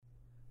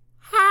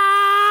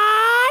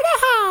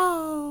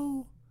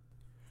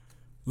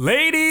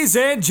Ladies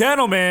and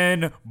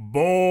gentlemen,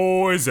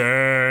 boys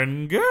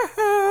and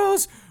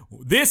girls,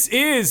 this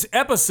is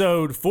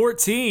episode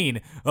 14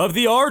 of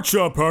the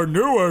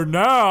Entrepreneur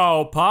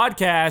Now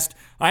podcast.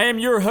 I am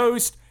your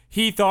host,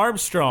 Heath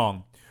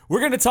Armstrong.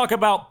 We're going to talk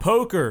about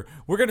poker.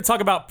 We're going to talk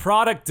about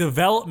product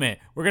development.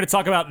 We're going to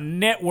talk about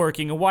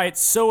networking and why it's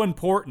so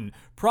important,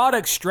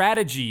 product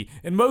strategy,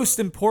 and most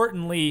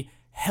importantly,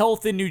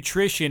 health and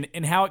nutrition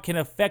and how it can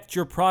affect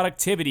your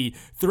productivity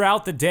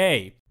throughout the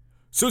day.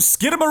 So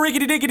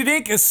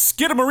skidamarinkity-dinkity-dink,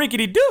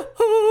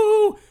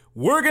 skidamarinkity-doo-hoo.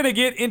 We're going to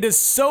get into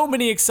so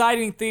many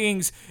exciting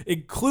things,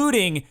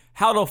 including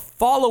how to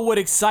follow what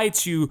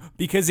excites you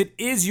because it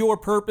is your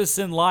purpose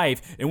in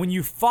life. And when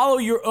you follow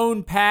your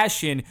own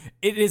passion,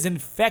 it is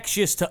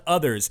infectious to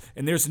others.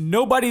 And there's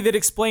nobody that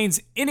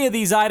explains any of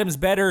these items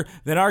better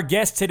than our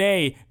guest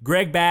today,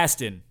 Greg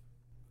Bastin.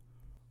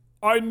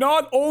 I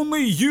not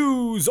only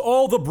use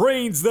all the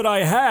brains that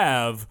I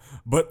have,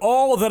 but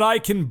all that I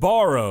can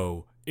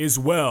borrow as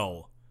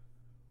well.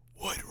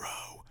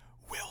 Woodrow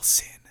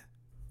Wilson.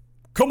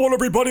 Come on,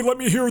 everybody, let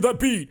me hear that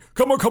beat.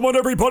 Come on,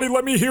 everybody,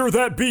 let me hear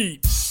that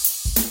beat.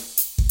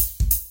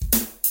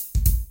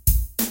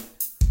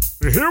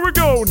 Here we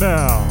go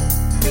now.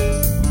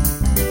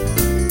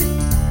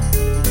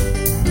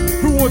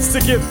 Who wants to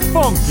get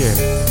funky?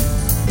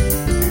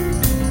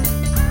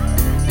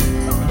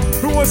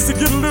 Who wants to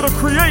get a little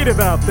creative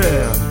out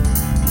there?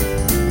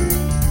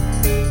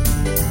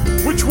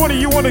 Which one of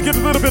you want to get a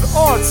little bit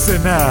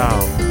artsy now?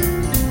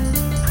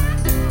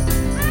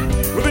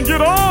 Well, then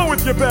get on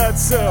with your bad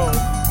self.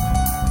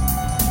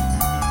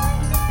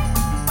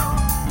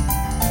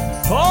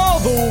 All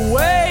the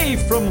way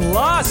from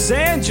Los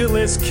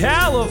Angeles,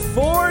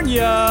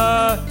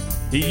 California.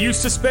 He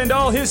used to spend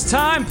all his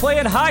time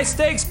playing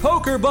high-stakes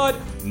poker, but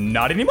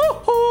not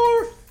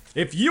anymore.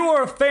 If you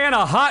are a fan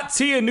of hot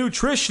tea and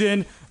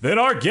nutrition, then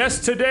our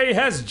guest today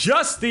has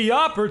just the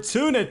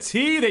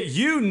opportunity that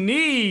you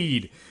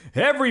need.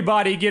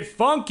 Everybody get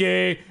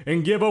funky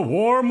and give a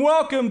warm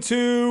welcome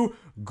to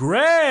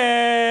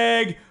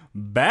Greg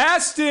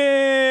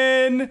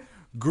Bastin.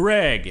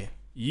 Greg,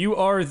 you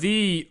are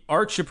the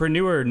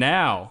Entrepreneur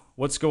Now.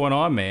 What's going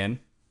on,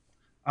 man?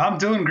 I'm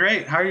doing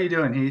great. How are you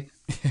doing, Heath?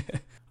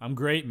 I'm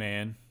great,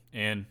 man.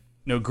 And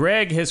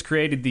Greg has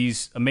created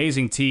these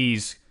amazing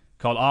teas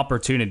called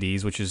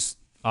OpportuniTEAS, which is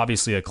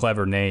obviously a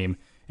clever name.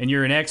 And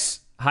you're an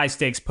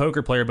ex-high-stakes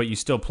poker player, but you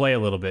still play a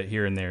little bit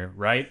here and there,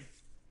 right?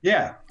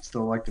 Yeah,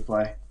 still like to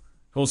play.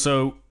 Cool.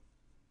 So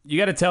you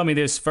got to tell me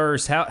this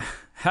first. How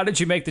did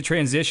you make the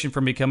transition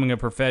from becoming a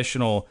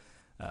professional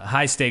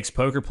high-stakes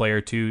poker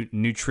player to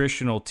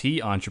nutritional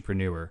tea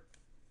entrepreneur?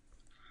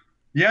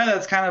 Yeah,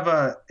 that's kind of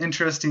a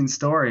interesting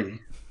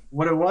story.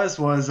 What it was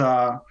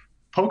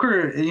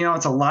poker,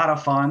 it's a lot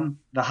of fun.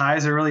 The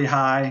highs are really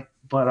high,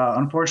 but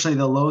unfortunately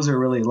the lows are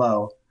really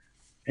low.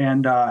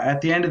 And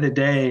at the end of the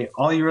day,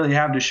 all you really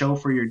have to show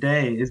for your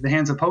day is the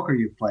hands of poker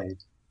you've played.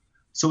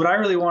 So what I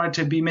really wanted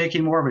to be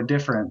making more of a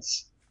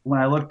difference when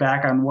I look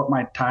back on what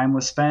my time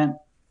was spent.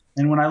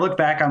 And when I look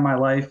back on my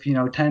life,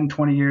 10,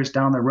 20 years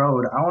down the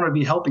road, I want to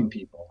be helping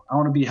people. I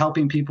want to be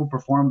helping people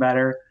perform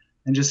better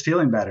and just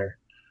feeling better.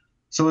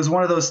 So it was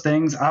one of those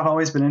things. I've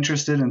always been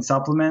interested in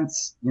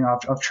supplements.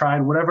 I've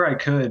tried whatever I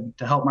could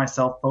to help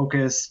myself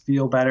focus,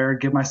 feel better,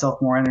 give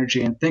myself more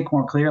energy, and think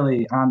more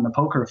clearly on the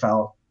poker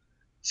felt.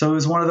 So it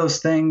was one of those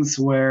things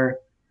where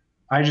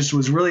I just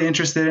was really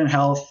interested in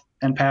health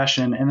and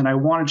passion, and then I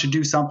wanted to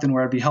do something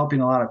where I'd be helping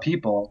a lot of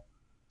people.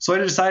 So I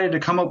decided to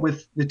come up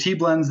with the tea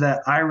blends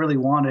that I really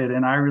wanted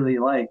and I really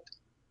liked,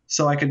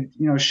 so I could,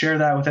 share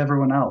that with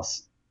everyone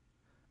else.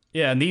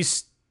 Yeah, and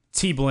these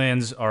tea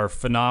blends are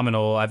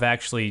phenomenal. I've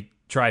actually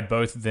tried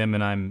both of them,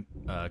 and I'm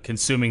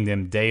consuming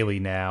them daily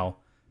now.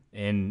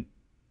 And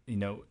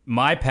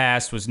my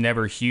past was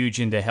never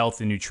huge into health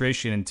and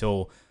nutrition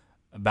until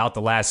about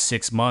the last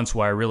 6 months,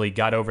 where I really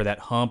got over that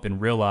hump and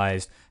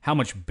realized how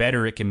much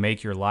better it can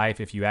make your life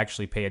if you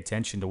actually pay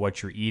attention to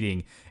what you're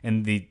eating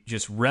and the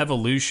just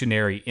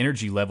revolutionary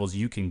energy levels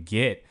you can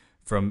get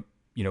from,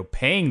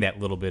 paying that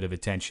little bit of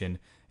attention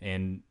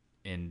and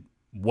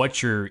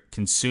what you're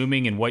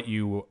consuming and what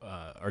you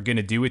are going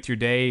to do with your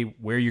day,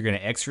 where you're going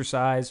to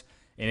exercise.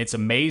 And it's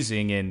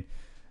amazing. And,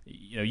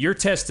 your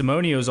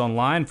testimonials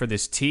online for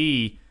this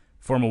tea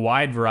from a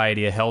wide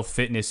variety of health,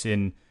 fitness,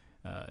 and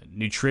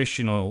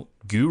nutritional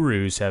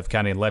gurus have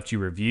kind of left you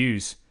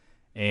reviews.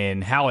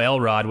 And Hal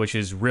Elrod, which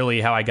is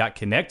really how I got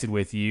connected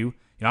with you,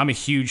 I'm a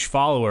huge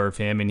follower of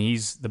him, and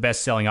he's the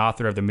best-selling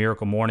author of The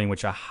Miracle Morning,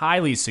 which I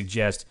highly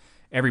suggest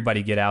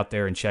everybody get out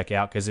there and check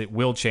out because it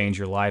will change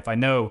your life. I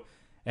know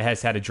it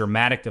has had a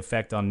dramatic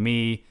effect on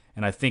me,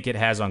 and I think it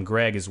has on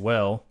Greg as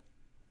well.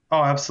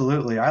 Oh,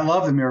 absolutely. I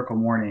love The Miracle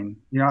Morning.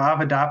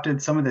 I've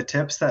adopted some of the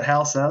tips that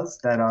Hal says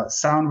that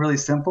sound really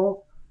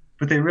simple,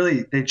 but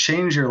they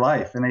change your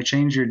life and they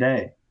change your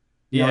day.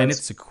 And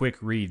it's a quick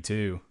read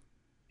too.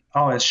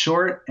 Oh, it's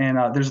short, and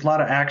there's a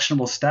lot of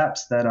actionable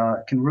steps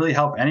that can really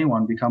help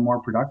anyone become more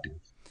productive.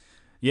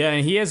 Yeah,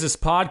 and he has this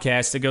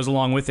podcast that goes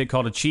along with it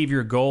called Achieve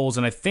Your Goals,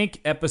 and I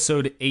think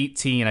episode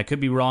 18, I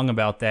could be wrong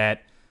about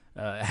that,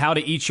 How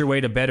to Eat Your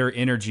Way to Better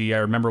Energy, I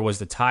remember was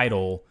the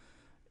title,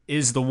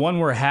 is the one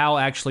where Hal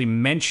actually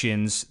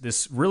mentions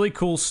this really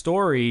cool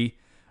story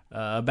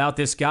about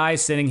this guy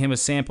sending him a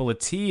sample of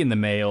tea in the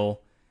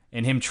mail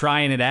and him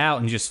trying it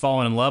out and just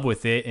falling in love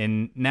with it.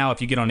 And now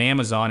if you get on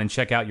Amazon and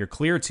check out your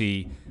clear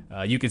tea,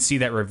 you can see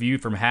that review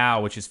from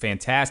Hal, which is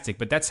fantastic.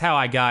 But that's how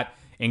I got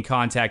in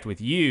contact with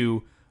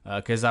you,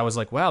 because I was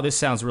like, wow, this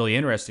sounds really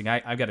interesting.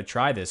 I've got to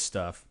try this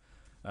stuff.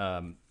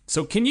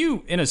 So can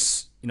you, in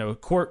a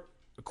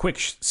quick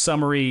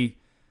summary,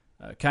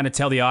 kind of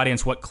tell the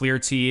audience what clear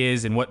tea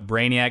is and what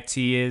Brainiac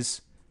tea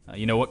is?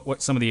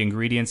 What some of the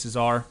ingredients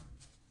are?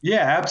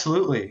 Yeah,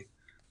 absolutely.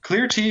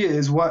 Clear tea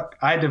is what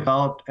I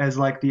developed as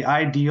like the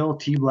ideal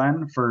tea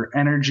blend for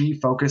energy,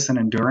 focus, and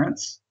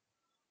endurance,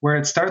 where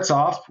it starts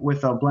off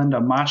with a blend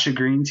of matcha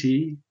green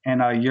tea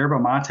and yerba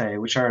mate,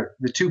 which are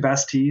the two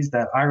best teas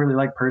that I really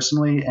like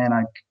personally, and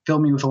fill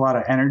me with a lot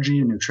of energy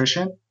and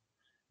nutrition.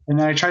 And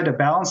then I tried to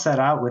balance that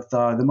out with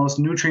the most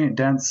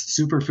nutrient-dense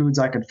superfoods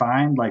I could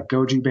find, like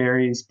goji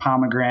berries,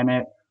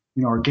 pomegranate,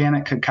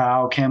 organic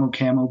cacao,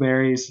 camu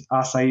berries,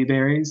 acai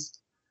berries.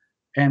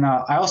 And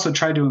I also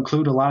tried to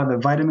include a lot of the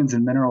vitamins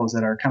and minerals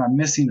that are kind of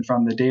missing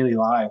from the daily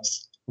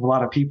lives of a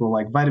lot of people,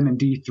 like vitamin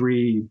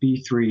D3,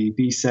 B3,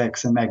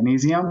 B6, and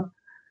magnesium.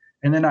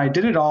 And then I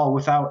did it all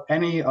without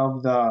any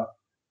of the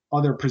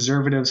other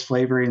preservatives,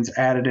 flavorings,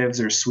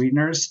 additives, or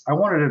sweeteners. I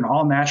wanted an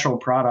all-natural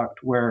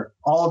product where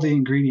all the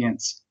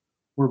ingredients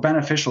were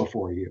beneficial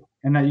for you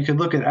and that you could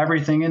look at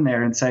everything in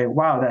there and say,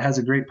 wow, that has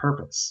a great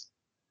purpose.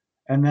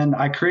 And then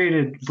I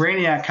created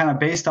Brainiac kind of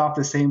based off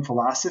the same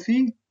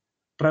philosophy,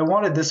 but I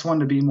wanted this one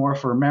to be more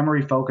for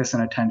memory, focus,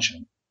 and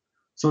attention.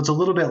 So it's a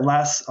little bit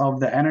less of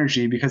the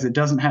energy because it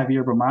doesn't have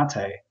yerba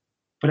mate,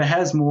 but it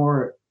has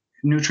more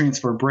nutrients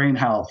for brain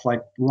health,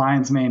 like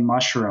lion's mane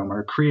mushroom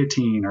or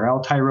creatine or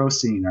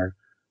L-tyrosine or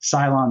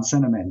Ceylon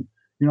cinnamon,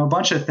 a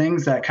bunch of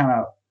things that kind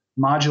of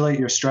modulate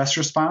your stress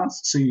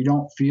response so you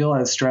don't feel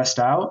as stressed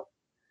out,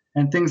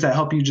 and things that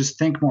help you just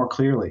think more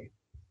clearly.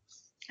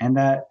 And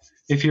that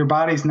if your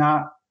body's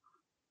not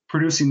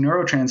producing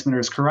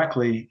neurotransmitters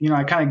correctly,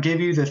 I kind of give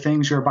you the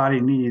things your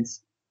body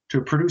needs to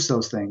produce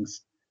those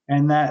things.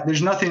 And that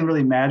there's nothing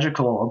really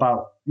magical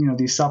about,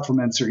 these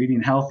supplements or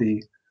eating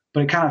healthy,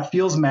 but it kind of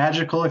feels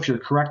magical if you're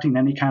correcting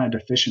any kind of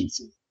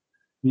deficiency,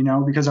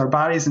 because our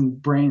bodies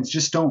and brains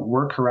just don't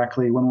work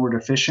correctly when we're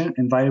deficient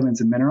in vitamins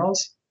and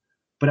minerals.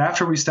 But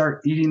after we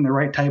start eating the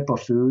right type of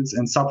foods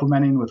and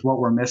supplementing with what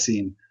we're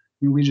missing,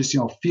 we just,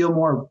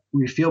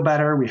 we feel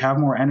better, we have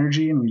more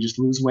energy, and we just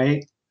lose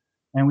weight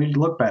and we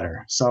look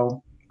better.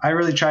 So I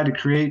really tried to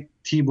create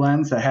tea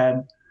blends that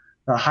had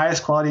the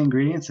highest quality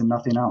ingredients and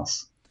nothing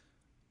else.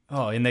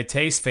 Oh, and they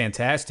taste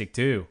fantastic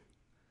too.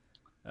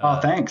 Oh,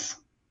 thanks.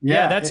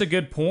 Yeah, that's a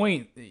good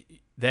point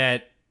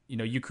that,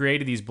 you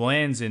created these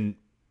blends and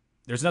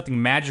there's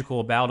nothing magical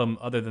about them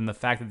other than the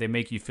fact that they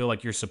make you feel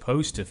like you're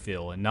supposed to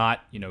feel and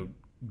not,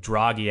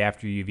 groggy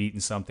after you've eaten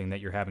something that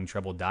you're having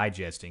trouble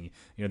digesting.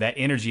 That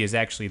energy is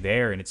actually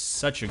there and it's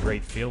such a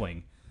great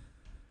feeling.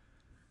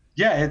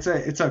 Yeah, it's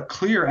a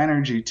clear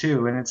energy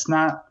too. And it's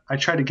not, I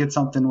tried to get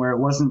something where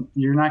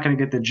you're not going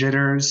to get the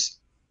jitters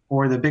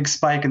or the big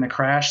spike and the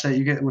crash that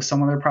you get with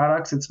some other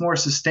products. It's more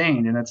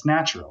sustained and it's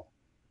natural.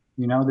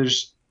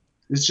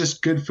 It's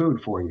just good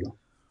food for you.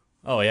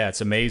 Oh yeah,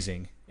 it's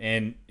amazing.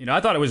 And,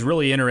 I thought it was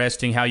really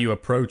interesting how you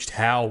approached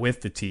Hal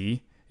with the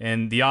tea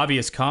and the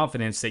obvious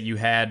confidence that you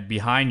had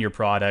behind your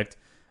product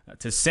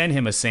to send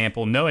him a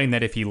sample, knowing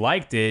that if he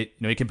liked it,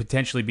 it could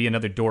potentially be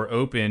another door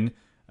open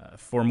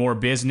for more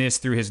business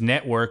through his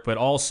network, but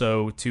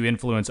also to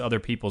influence other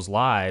people's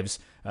lives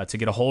to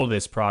get a hold of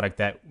this product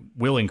that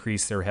will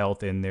increase their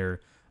health and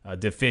their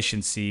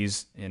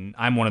deficiencies. And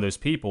I'm one of those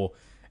people.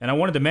 And I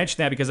wanted to mention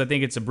that because I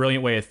think it's a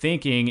brilliant way of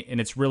thinking,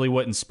 and it's really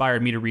what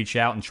inspired me to reach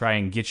out and try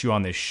and get you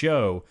on this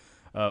show.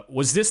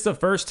 Was this the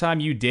first time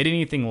you did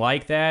anything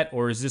like that,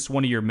 or is this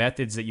one of your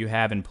methods that you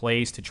have in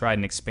place to try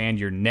and expand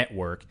your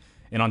network?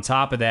 And on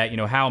top of that,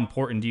 how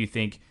important do you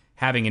think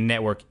having a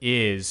network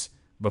is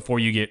before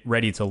you get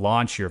ready to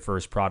launch your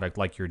first product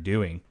like you're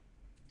doing?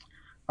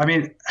 I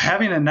mean,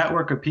 having a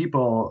network of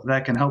people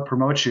that can help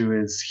promote you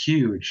is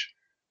huge.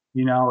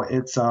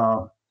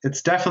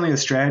 It's definitely a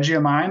strategy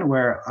of mine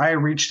where I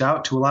reached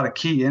out to a lot of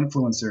key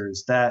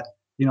influencers that,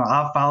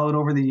 I've followed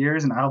over the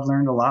years and I've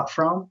learned a lot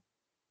from,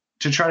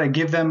 to try to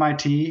give them my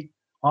tea,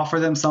 offer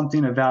them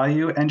something of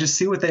value, and just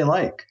see what they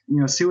like,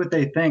 see what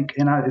they think.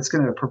 And it's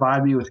going to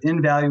provide me with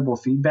invaluable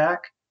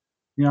feedback,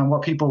 on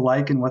what people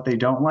like and what they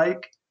don't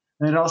like.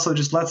 And it also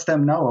just lets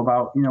them know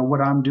about,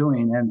 what I'm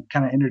doing and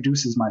kind of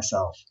introduces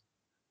myself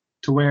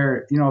to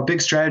where, a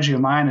big strategy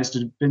of mine has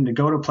been to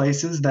go to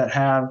places that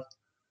have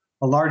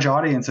a large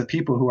audience of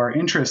people who are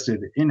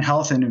interested in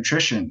health and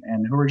nutrition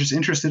and who are just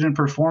interested in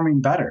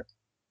performing better,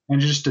 and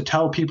just to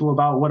tell people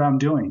about what I'm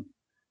doing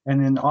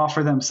and then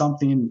offer them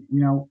something,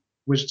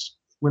 which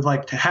with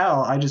like to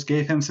Hal, I just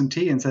gave him some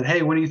tea and said,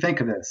 hey, what do you think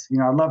of this?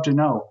 I'd love to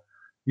know.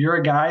 You're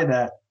a guy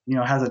that,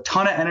 has a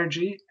ton of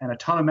energy and a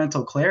ton of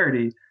mental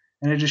clarity,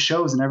 and it just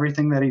shows in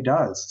everything that he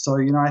does. So,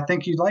 I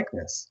think you'd like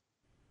this.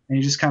 and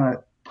you just kind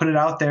of put it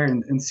out there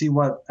and see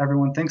what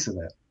everyone thinks of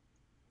it.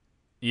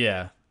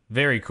 Yeah,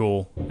 very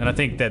cool. And I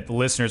think that the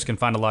listeners can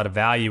find a lot of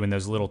value in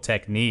those little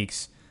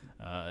techniques.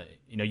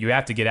 You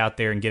have to get out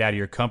there and get out of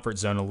your comfort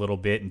zone a little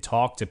bit and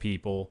talk to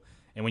people.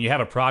 And when you have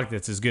a product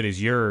that's as good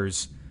as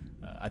yours,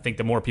 I think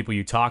the more people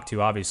you talk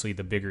to, obviously,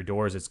 the bigger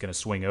doors it's going to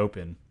swing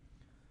open.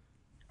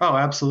 Oh,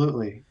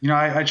 absolutely.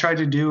 I try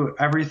to do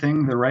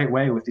everything the right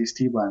way with these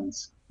tea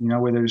blends,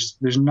 where there's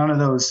none of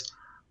those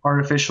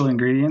artificial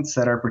ingredients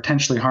that are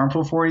potentially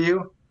harmful for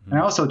you. And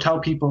I also tell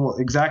people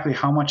exactly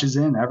how much is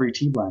in every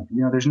tea blend.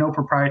 There's no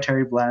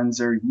proprietary blends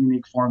or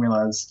unique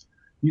formulas.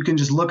 You can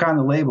just look on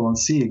the label and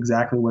see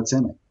exactly what's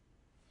in it.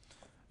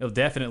 Oh,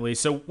 definitely.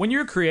 So when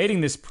you're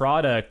creating this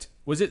product,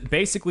 was it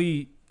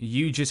basically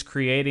you just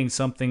creating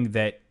something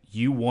that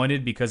you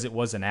wanted because it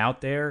wasn't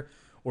out there?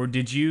 Or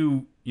did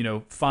you,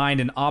 find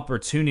an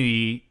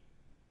opportunity,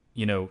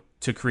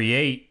 to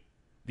create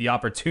the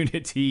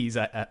opportunities?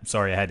 I'm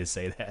sorry, I had to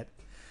say that.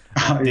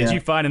 Did you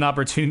find an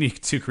opportunity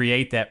to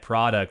create that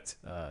product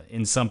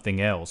in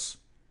something else?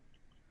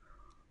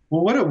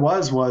 Well, what it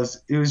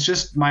was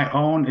just my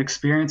own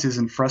experiences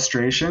and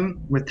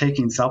frustration with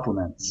taking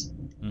supplements.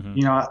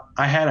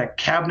 I had a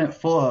cabinet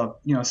full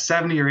of,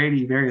 70 or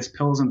 80 various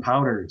pills and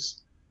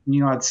powders.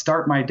 I'd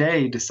start my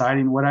day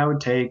deciding what I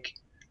would take,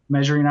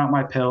 measuring out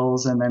my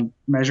pills and then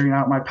measuring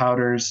out my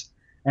powders.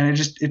 And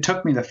it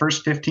took me the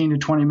first 15 to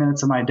 20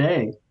 minutes of my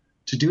day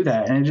to do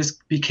that. And it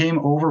just became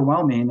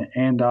overwhelming.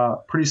 And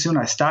pretty soon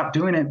I stopped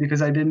doing it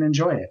because I didn't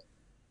enjoy it.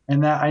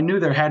 And that I knew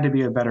there had to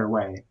be a better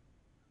way.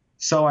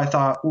 So I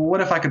thought, well,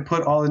 what if I could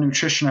put all the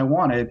nutrition I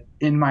wanted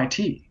in my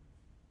tea?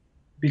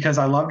 Because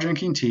I love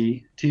drinking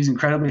tea. Tea is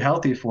incredibly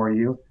healthy for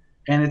you,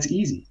 and it's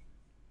easy.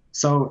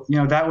 So,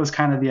 that was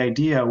kind of the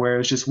idea, where it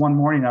was just one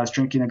morning I was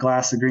drinking a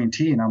glass of green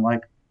tea, and I'm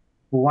like,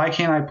 well, why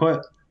can't I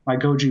put my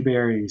goji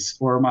berries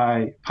or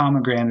my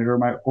pomegranate or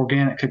my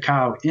organic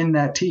cacao in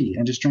that tea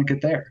and just drink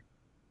it there?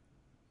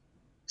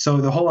 So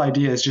the whole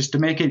idea is just to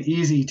make it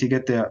easy to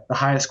get the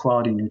highest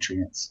quality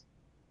nutrients.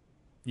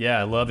 Yeah,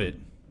 I love it.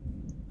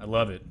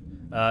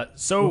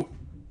 So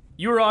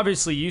you were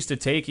obviously used to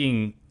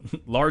taking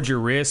larger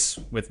risks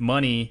with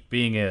money,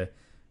 being a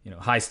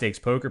high stakes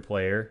poker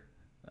player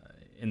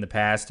in the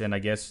past, and I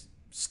guess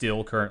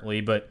still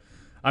currently. But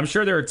I'm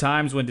sure there are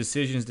times when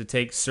decisions to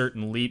take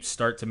certain leaps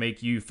start to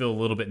make you feel a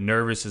little bit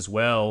nervous as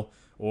well,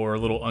 or a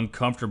little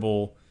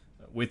uncomfortable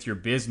with your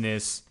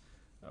business.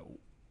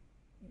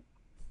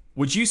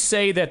 Would you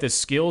say that the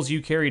skills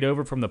you carried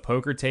over from the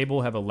poker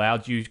table have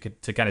allowed you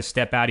to kind of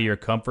step out of your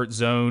comfort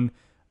zone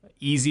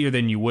easier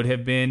than you would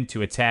have been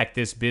to attack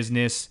this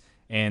business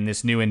and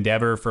this new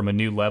endeavor from a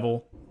new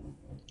level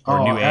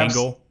or new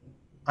angle?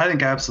 I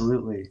think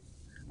absolutely.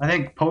 I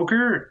think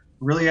poker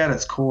really at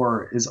its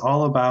core is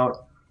all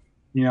about,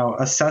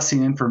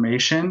 assessing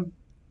information,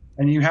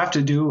 and you have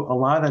to do a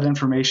lot of that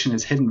information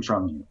is hidden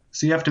from you.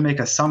 So you have to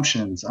make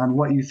assumptions on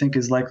what you think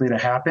is likely to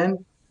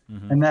happen.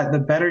 And that the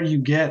better you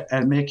get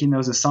at making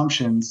those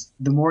assumptions,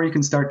 the more you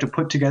can start to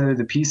put together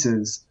the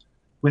pieces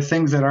with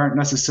things that aren't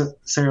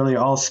necessarily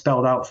all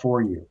spelled out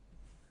for you.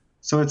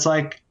 So it's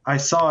like I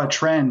saw a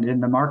trend in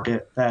the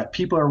market that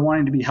people are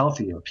wanting to be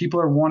healthier. People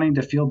are wanting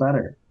to feel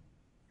better.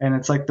 And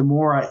it's like the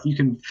more you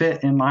can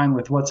fit in line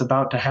with what's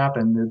about to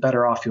happen, the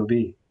better off you'll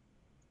be.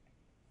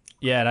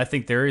 Yeah, and I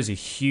think there is a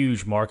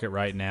huge market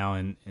right now,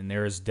 and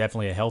there is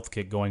definitely a health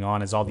kick going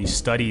on as all these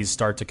studies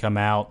start to come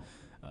out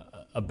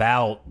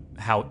about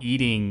how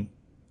eating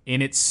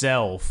in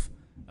itself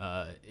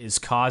is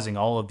causing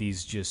all of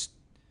these just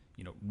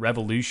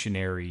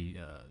revolutionary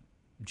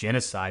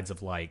genocides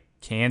of like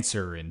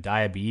cancer and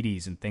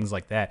diabetes and things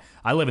like that.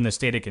 I live in the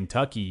state of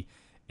Kentucky,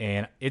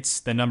 and it's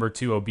the number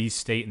 2 obese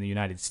state in the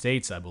United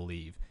States, I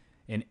believe.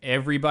 And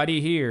everybody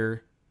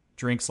here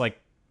drinks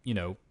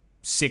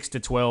 6 to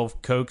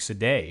 12 Cokes a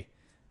day,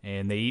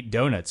 and they eat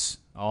donuts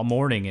all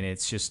morning, and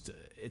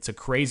it's a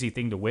crazy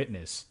thing to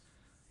witness.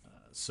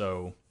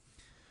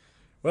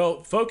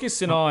 Well,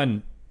 focusing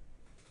on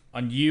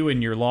you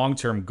and your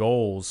long-term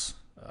goals,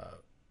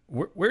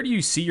 where do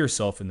you see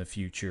yourself in the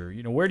future?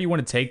 Where do you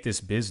want to take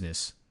this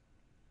business?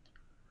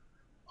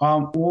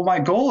 Well, my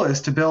goal is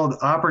to build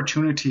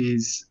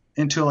OpportuniTEAS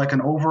into like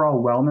an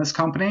overall wellness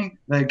company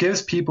that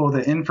gives people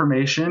the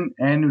information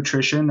and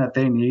nutrition that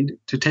they need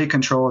to take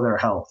control of their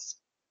health.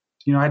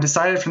 I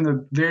decided from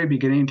the very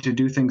beginning to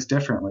do things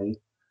differently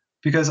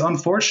because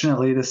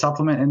unfortunately the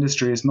supplement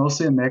industry is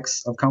mostly a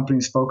mix of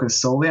companies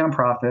focused solely on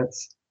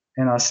profits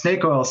and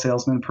snake oil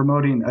salesmen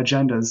promoting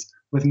agendas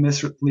with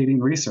misleading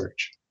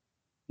research.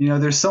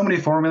 There's so many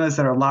formulas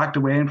that are locked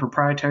away in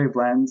proprietary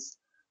blends,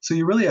 so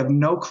you really have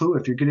no clue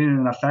if you're getting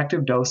an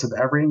effective dose of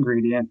every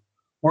ingredient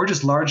or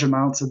just large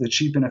amounts of the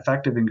cheap and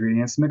effective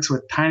ingredients mixed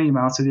with tiny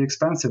amounts of the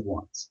expensive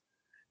ones.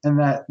 And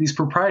that these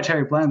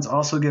proprietary blends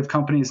also give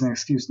companies an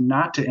excuse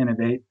not to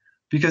innovate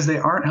because they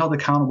aren't held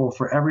accountable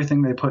for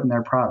everything they put in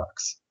their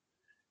products.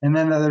 And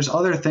then there's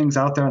other things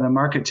out there on the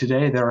market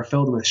today that are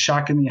filled with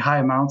shockingly high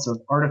amounts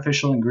of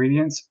artificial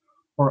ingredients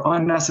or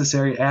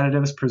unnecessary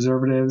additives,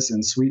 preservatives,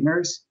 and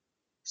sweeteners.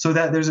 so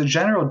that there's a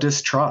general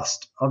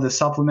distrust of the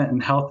supplement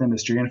and health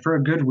industry, and for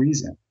a good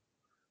reason.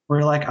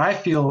 Where, like, I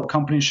feel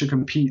companies should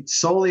compete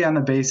solely on the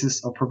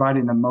basis of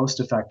providing the most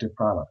effective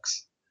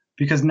products,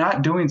 because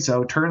not doing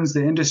so turns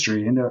the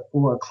industry into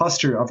a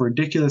cluster of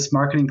ridiculous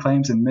marketing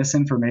claims and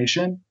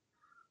misinformation.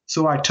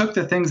 So I took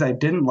the things I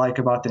didn't like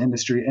about the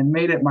industry and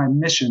made it my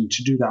mission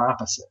to do the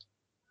opposite.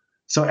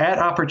 So at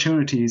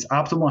OpportuniTEAS,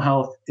 optimal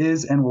health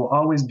is and will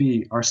always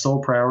be our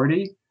sole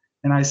priority.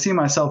 And I see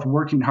myself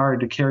working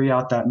hard to carry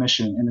out that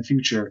mission in the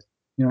future,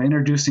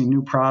 introducing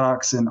new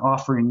products and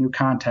offering new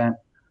content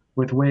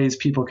with ways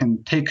people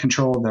can take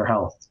control of their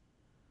health.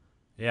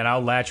 Yeah, and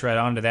I'll latch right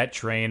onto that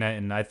train,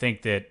 and I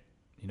think that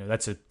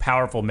that's a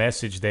powerful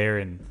message there,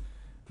 and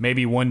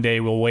maybe one day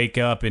we'll wake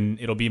up and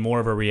it'll be more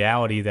of a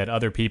reality that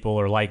other people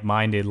are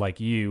like-minded like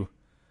you.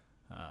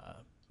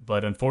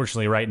 But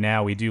unfortunately, right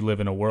now we do live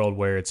in a world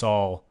where it's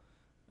all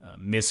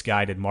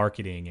misguided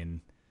marketing,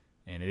 and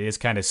it is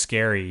kind of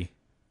scary,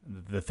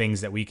 the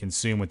things that we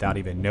consume without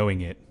even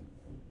knowing it.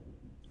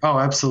 Oh,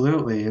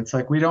 absolutely. It's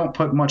like we don't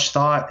put much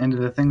thought into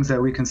the things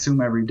that we consume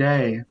every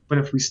day, but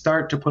if we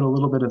start to put a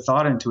little bit of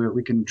thought into it,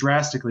 we can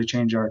drastically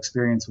change our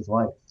experience with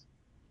life.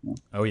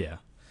 Oh, yeah.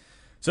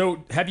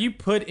 So have you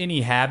put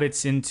any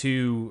habits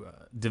into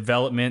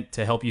development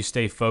to help you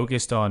stay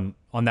focused on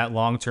that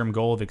long-term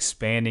goal of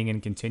expanding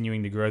and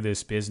continuing to grow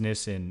this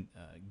business and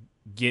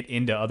get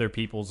into other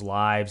people's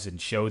lives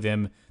and show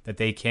them that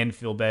they can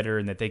feel better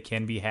and that they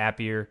can be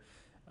happier?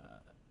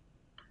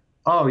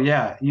 Oh,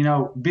 yeah.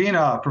 Being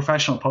a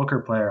professional poker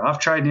player, I've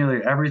tried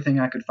nearly everything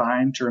I could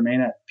find to remain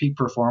at peak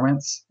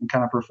performance and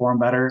kind of perform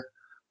better,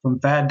 from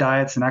fad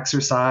diets and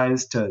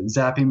exercise to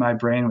zapping my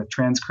brain with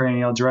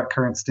transcranial direct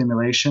current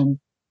stimulation,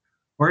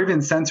 or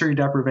even sensory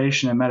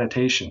deprivation and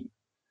meditation.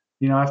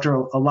 After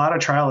a lot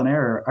of trial and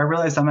error, I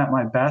realized I'm at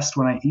my best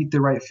when I eat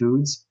the right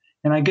foods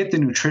and I get the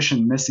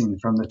nutrition missing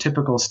from the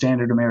typical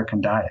standard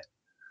American diet.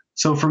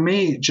 So for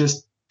me,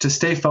 just to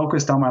stay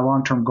focused on my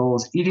long-term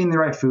goals, eating the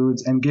right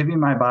foods and giving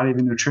my body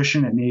the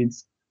nutrition it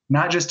needs,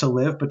 not just to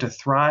live, but to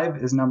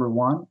thrive, is number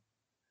one.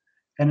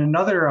 And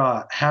another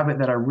habit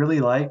that I really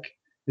like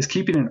is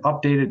keeping an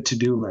updated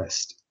to-do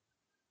list.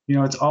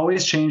 It's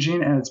always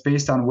changing, and it's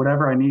based on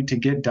whatever I need to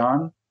get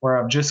done or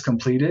I've just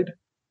completed.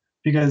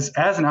 Because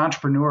as an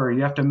entrepreneur,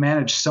 you have to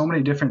manage so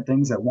many different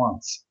things at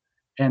once.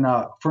 And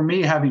for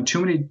me, having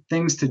too many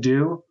things to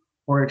do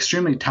or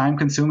extremely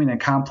time-consuming and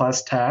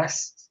complex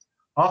tasks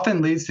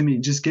often leads to me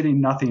just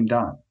getting nothing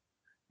done.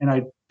 And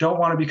I don't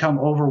want to become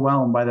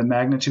overwhelmed by the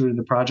magnitude of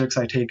the projects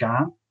I take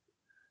on.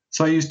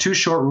 So I use two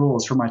short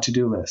rules for my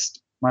to-do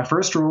list. My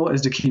first rule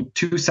is to keep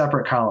two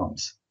separate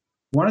columns.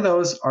 One of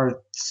those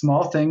are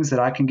small things that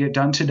I can get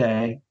done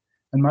today,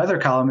 and my other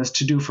column is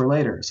to do for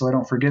later, so I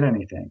don't forget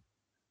anything.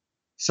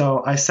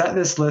 So I set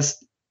this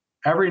list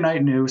every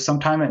night new,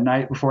 sometime at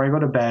night before I go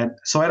to bed,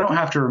 so I don't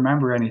have to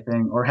remember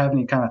anything or have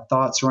any kind of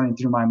thoughts running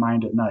through my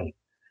mind at night.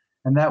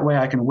 And that way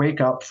I can wake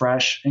up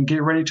fresh and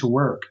get ready to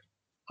work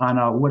on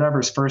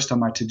whatever's first on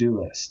my to-do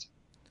list.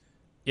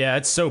 Yeah,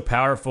 it's so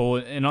powerful.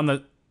 And on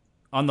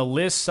the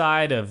list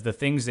side of the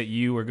things that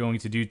you are going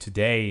to do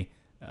today,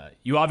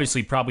 you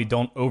obviously probably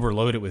don't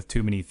overload it with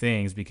too many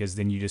things, because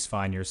then you just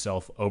find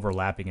yourself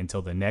overlapping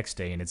until the next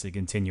day, and it's a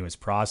continuous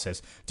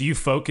process. Do you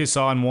focus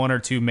on one or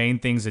two main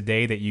things a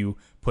day that you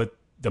put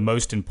the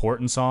most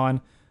importance on,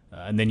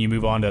 and then you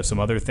move on to some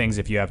other things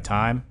if you have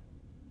time?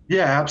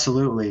 Yeah,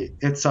 absolutely.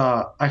 It's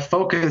I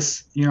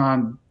focus,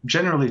 on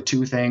generally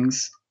two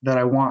things that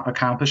I want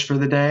accomplished for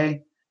the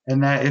day,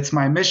 and that it's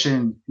my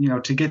mission,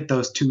 to get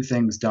those two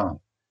things done.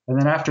 And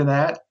then after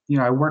that,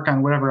 I work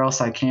on whatever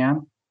else I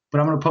can, but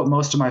I'm going to put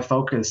most of my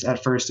focus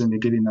at first into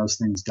getting those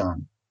things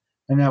done.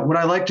 And what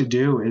I like to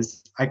do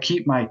is I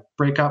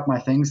break up my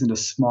things into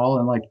small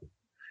and like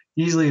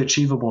easily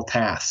achievable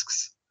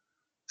tasks.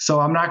 So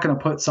I'm not going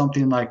to put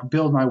something like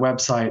build my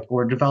website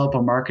or develop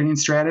a marketing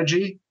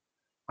strategy.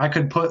 I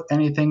could put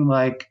anything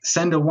like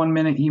send a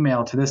 1-minute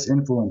email to this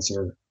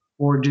influencer,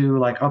 or do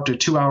like up to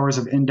 2 hours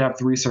of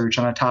in-depth research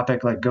on a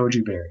topic like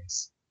goji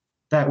berries.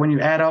 That when you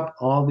add up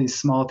all these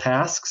small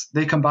tasks,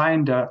 they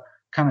combine to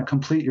kind of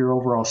complete your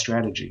overall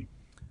strategy.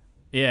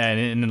 Yeah,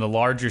 and in a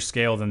larger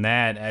scale than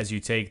that, as you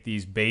take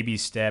these baby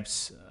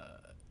steps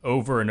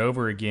over and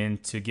over again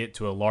to get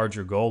to a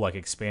larger goal, like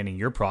expanding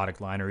your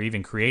product line or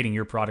even creating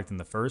your product in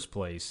the first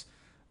place,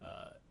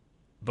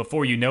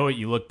 before you know it,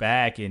 you look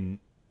back and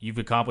you've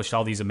accomplished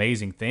all these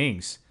amazing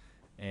things.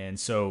 And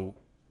so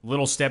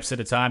little steps at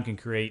a time can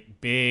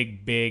create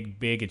big, big,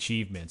 big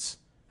achievements.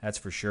 That's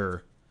for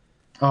sure.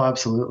 Oh,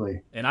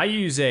 absolutely. And I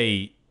use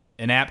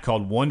an app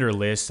called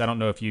Wunderlist. I don't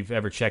know if you've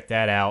ever checked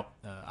that out.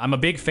 I'm a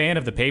big fan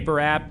of the paper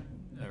app,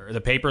 or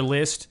the paper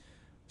list,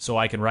 so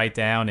I can write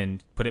down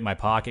and put it in my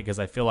pocket, because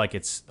I feel like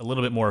it's a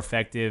little bit more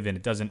effective and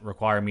it doesn't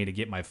require me to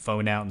get my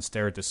phone out and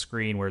stare at the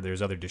screen where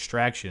there's other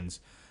distractions.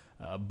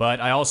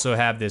 But I also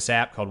have this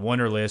app called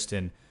Wunderlist,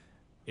 and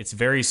it's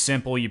very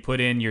simple. You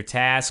put in your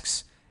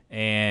tasks,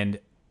 and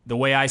the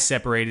way I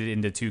separate it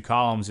into two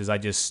columns is I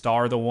just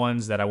star the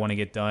ones that I want to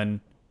get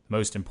done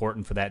most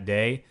important for that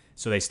day,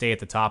 so they stay at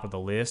the top of the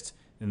list.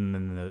 and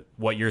then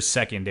what your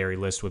secondary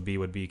list would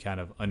be kind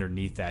of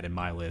underneath that in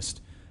my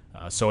list.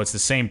 So it's the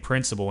same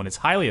principle, and it's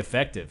highly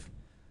effective.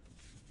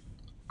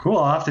 Cool.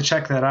 I'll have to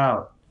check that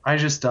out. I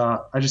just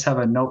have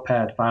a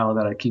notepad file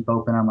that I keep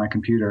open on my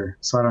computer,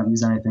 so I don't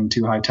use anything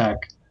too high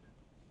tech.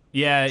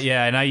 Yeah,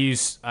 and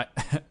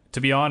to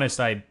be honest,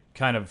 I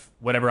kind of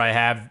whatever I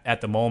have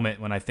at the moment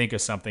when I think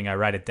of something, I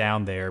write it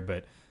down there,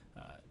 but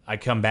I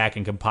come back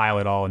and compile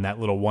it all in that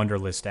little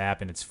Wunderlist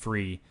app, and it's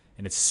free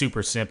and it's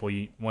super simple.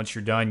 Once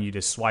you're done, you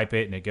just swipe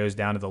it and it goes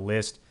down to the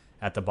list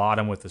at the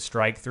bottom with the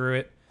strike through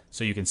it,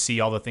 so you can see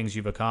all the things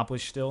you've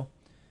accomplished still.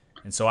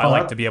 And so I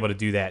like to be able to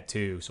do that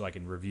too, so I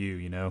can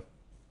review,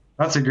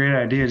 That's a great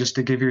idea, just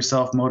to give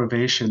yourself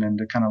motivation and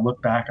to kind of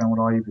look back on what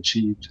all you've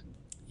achieved.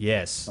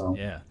 Yes, So,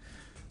 yeah.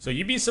 So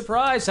you'd be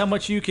surprised how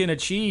much you can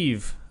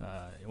achieve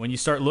when you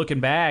start looking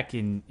back,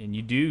 and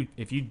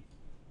if you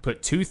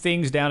put 2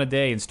 things down a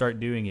day and start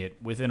doing it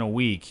within a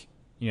week,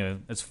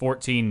 that's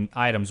 14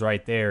 items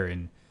right there.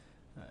 And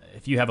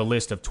if you have a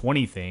list of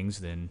 20 things,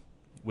 then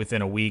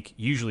within a week,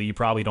 usually you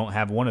probably don't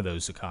have one of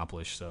those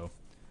accomplished. So,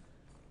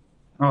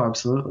 oh,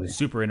 absolutely.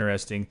 super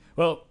interesting.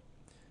 Well,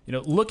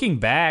 looking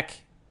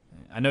back,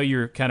 I know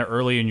you're kind of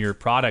early in your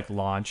product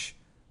launch,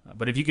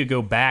 but if you could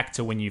go back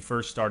to when you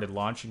first started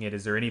launching it,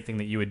 is there anything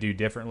that you would do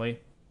differently?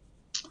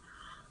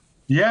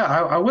 Yeah,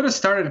 I would have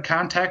started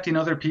contacting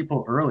other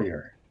people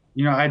earlier.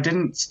 I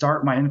didn't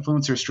start my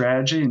influencer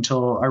strategy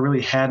until I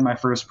really had my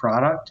first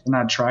product and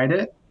I'd tried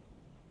it.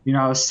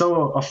 I was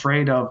so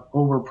afraid of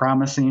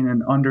over-promising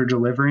and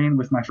under-delivering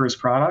with my first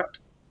product.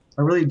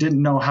 I really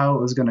didn't know how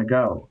it was going to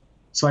go.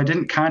 So I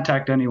didn't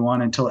contact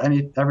anyone until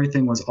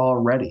everything was all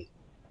ready.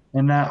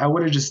 And that I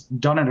would have just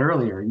done it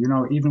earlier.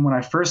 Even when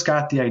I first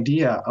got the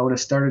idea, I would have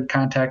started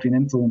contacting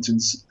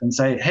influencers and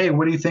say, hey,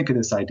 what do you think of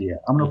this idea?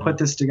 I'm going to put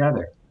this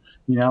together.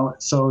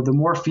 So the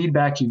more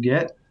feedback you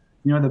get,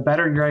 the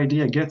better your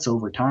idea gets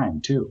over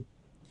time too.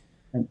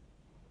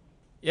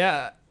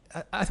 Yeah,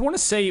 I want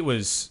to say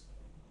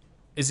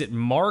is it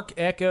Mark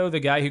Echo, the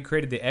guy who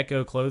created the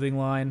Echo clothing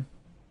line?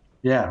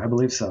 Yeah, I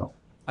believe so.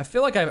 I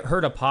feel like I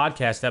heard a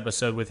podcast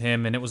episode with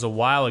him, and it was a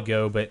while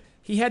ago, but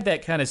he had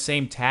that kind of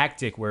same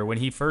tactic where when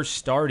he first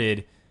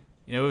started,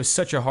 it was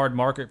such a hard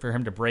market for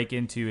him to break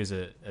into as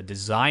a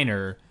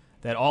designer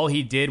that all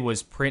he did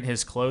was print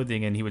his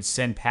clothing, and he would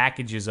send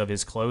packages of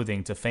his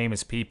clothing to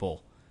famous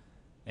people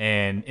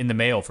and in the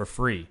mail for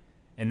free.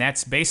 And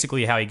that's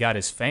basically how he got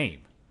his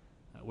fame,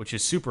 which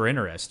is super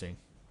interesting.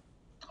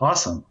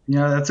 Awesome.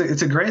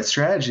 It's a great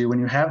strategy when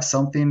you have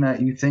something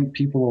that you think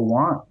people will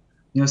want.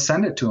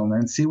 Send it to them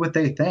and see what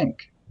they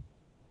think.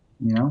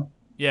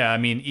 Yeah, I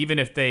mean, even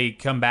if they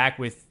come back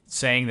with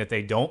saying that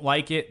they don't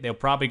like it, they're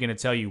probably going to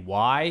tell you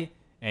why,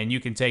 and you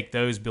can take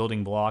those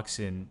building blocks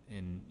and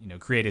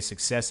create a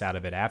success out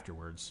of it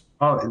afterwards.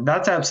 Oh,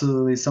 that's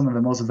absolutely some of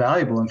the most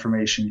valuable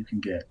information you can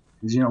get.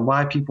 Is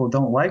why people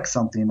don't like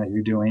something that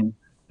you're doing.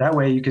 That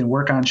way you can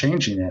work on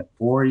changing it,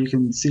 or you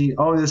can see,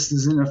 oh, this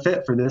isn't a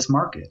fit for this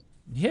market.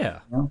 Yeah.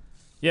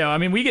 Yeah, I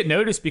mean, we get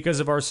noticed because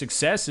of our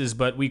successes,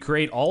 but we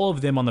create all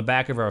of them on the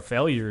back of our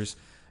failures,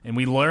 and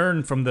we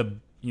learn from the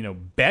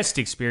best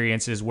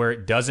experiences where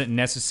it doesn't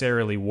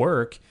necessarily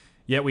work,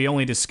 yet we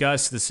only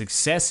discuss the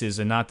successes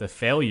and not the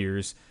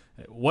failures.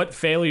 What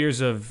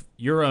failures of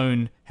your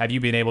own have you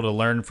been able to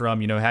learn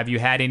from? Have you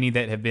had any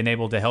that have been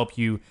able to help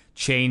you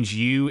change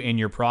you in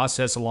your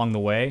process along the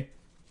way?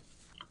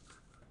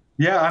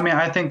 Yeah, I mean,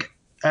 I think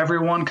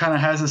everyone kind of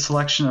has a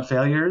selection of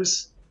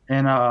failures,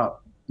 and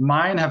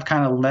mine have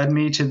kind of led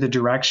me to the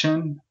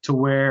direction to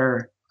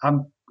where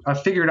I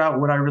figured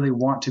out what I really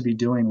want to be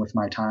doing with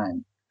my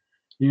time.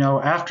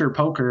 After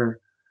poker,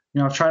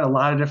 I've tried a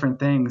lot of different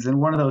things.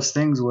 And one of those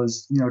things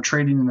was,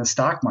 trading in the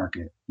stock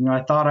market.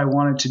 I thought I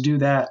wanted to do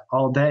that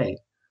all day,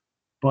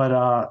 but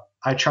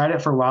I tried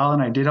it for a while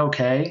and I did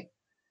okay.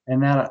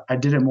 And then I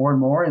did it more and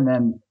more, and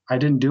then I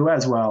didn't do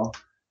as well.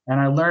 And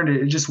I learned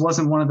it just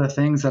wasn't one of the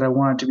things that I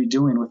wanted to be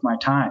doing with my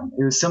time.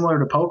 It was similar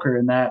to poker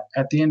in that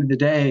at the end of the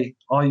day,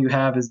 all you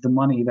have is the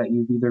money that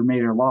you've either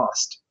made or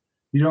lost.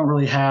 You don't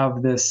really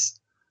have this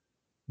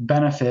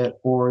benefit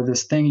or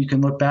this thing you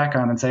can look back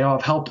on and say, oh,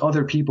 I've helped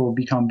other people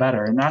become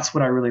better. And that's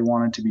what I really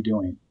wanted to be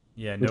doing.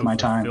 Yeah, with no my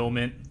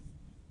fulfillment. time.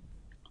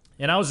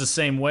 And I was the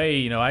same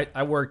way.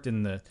 I worked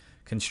in the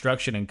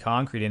construction and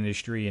concrete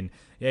industry, and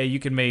yeah, you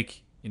can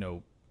make,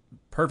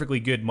 perfectly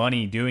good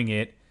money doing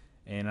it,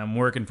 and I'm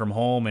working from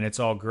home and it's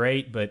all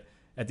great, but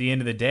at the end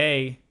of the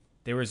day,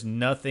 there was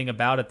nothing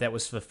about it that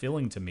was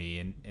fulfilling to me,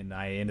 and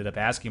I ended up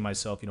asking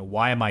myself,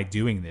 why am I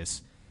doing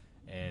this?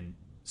 And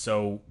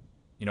so,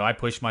 I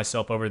pushed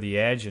myself over the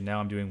edge, and now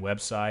I'm doing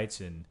websites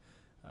and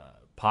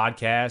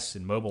podcasts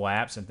and mobile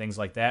apps and things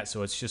like that.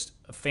 So it's just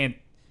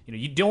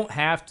you don't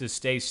have to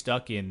stay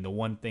stuck in the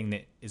one thing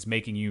that is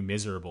making you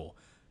miserable.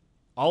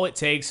 All it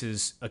takes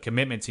is a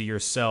commitment to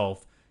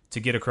yourself to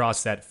get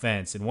across that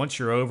fence, and once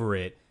you're over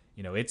it,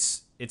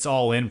 it's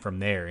all in from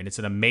there, and it's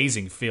an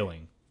amazing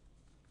feeling.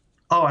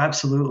 Oh,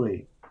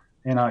 absolutely.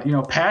 And,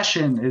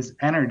 passion is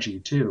energy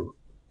too.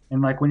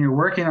 And like when you're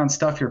working on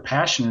stuff you're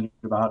passionate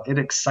about, it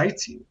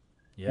excites you.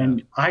 Yeah.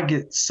 And I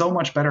get so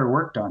much better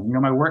work done.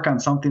 My work on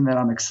something that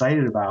I'm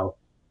excited about,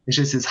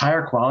 it's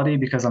higher quality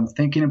because I'm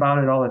thinking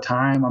about it all the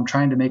time. I'm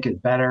trying to make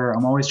it better.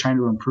 I'm always trying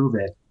to improve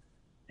it.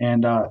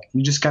 And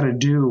you just got to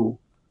do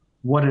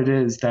what it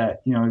is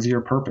that, is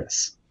your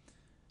purpose.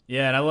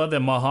 Yeah, and I love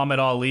the Muhammad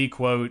Ali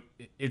quote.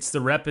 It's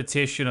the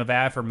repetition of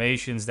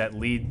affirmations that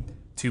lead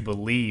to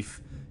belief.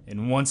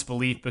 And once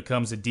belief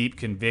becomes a deep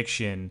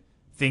conviction,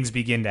 things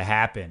begin to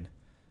happen.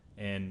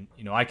 And,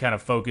 I kind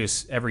of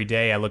focus every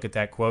day. I look at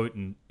that quote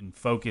and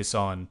focus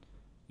on,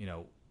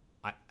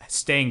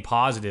 staying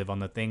positive on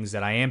the things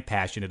that I am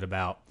passionate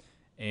about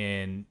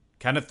and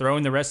kind of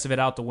throwing the rest of it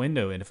out the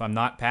window. And if I'm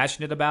not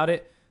passionate about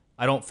it,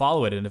 I don't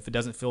follow it. And if it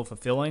doesn't feel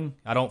fulfilling,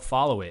 I don't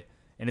follow it.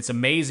 And it's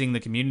amazing the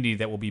community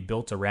that will be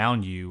built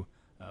around you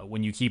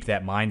when you keep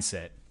that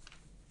mindset.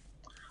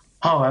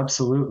 Oh,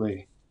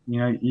 absolutely.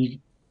 You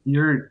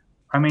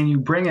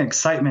bring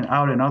excitement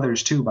out in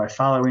others too by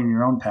following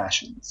your own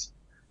passions.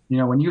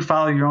 When you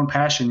follow your own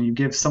passion, you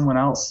give someone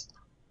else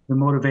the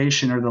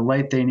motivation or the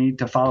light they need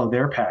to follow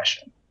their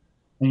passion.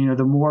 And,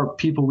 the more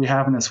people we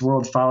have in this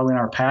world following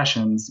our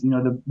passions,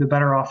 the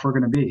better off we're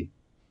going to be.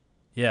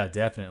 Yeah,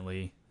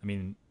 definitely. I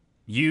mean,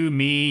 you,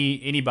 me,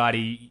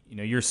 anybody,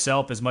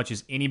 yourself as much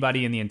as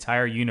anybody in the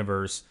entire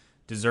universe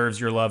deserves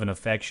your love and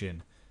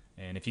affection.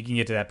 And if you can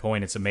get to that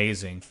point, it's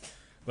amazing.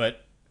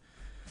 But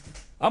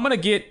I'm going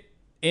to get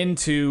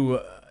into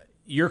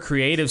your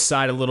creative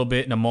side a little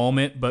bit in a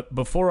moment. But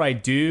before I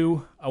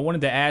do, I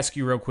wanted to ask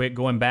you real quick,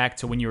 going back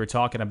to when you were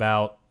talking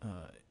about,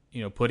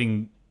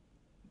 putting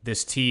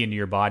this tea into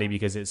your body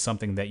because it's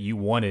something that you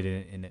wanted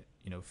and it,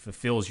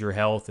 fulfills your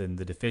health and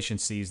the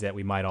deficiencies that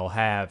we might all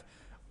have.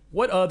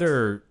 What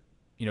other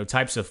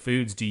types of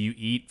foods do you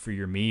eat for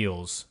your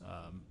meals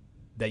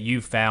that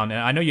you've found?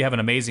 And I know you have an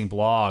amazing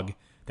blog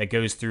that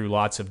goes through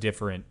lots of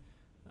different,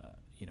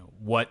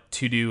 what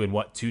to do and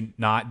what to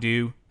not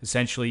do.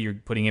 Essentially, you're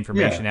putting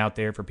information out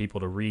there for people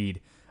to read.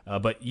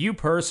 But you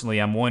personally,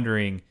 I'm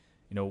wondering,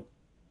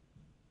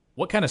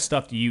 what kind of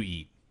stuff do you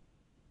eat?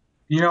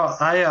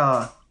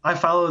 I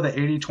follow the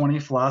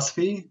 80-20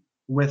 philosophy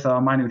with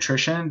my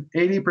nutrition.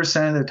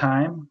 80% of the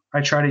time,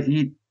 I try to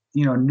eat,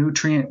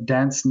 nutrient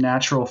dense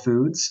natural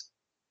foods.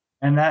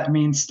 And that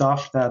means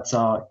stuff that's,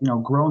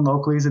 grown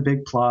locally is a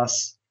big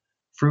plus.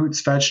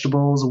 Fruits,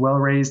 vegetables,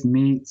 well-raised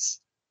meats,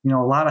 a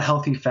lot of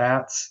healthy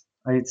fats.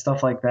 I eat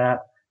stuff like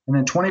that. And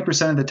then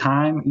 20% of the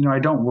time, I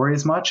don't worry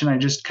as much and I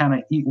just kind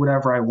of eat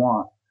whatever I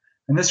want.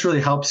 And this really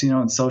helps,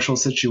 in social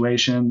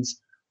situations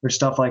or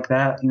stuff like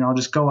that. I'll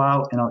just go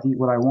out and I'll eat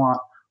what I want,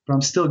 but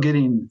I'm still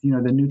getting,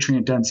 the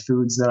nutrient dense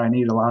foods that I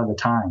need a lot of the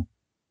time.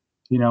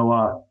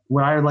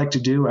 What I like to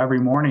do every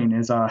morning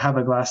is have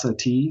a glass of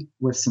tea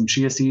with some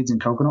chia seeds and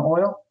coconut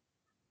oil,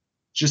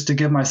 just to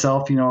give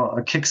myself, a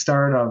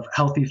kickstart of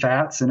healthy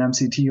fats and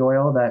MCT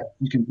oil that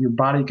your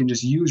body can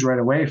just use right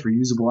away for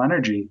usable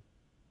energy.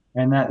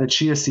 And that the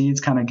chia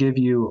seeds kind of give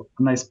you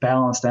a nice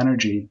balanced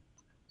energy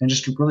and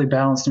just really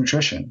balanced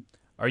nutrition.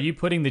 Are you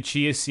putting the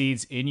chia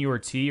seeds in your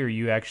tea or are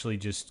you actually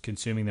just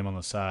consuming them on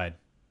the side?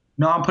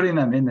 No, I'm putting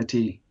them in the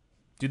tea.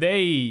 Do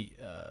they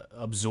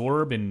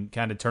absorb and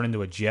kind of turn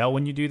into a gel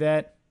when you do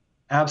that?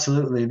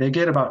 Absolutely. They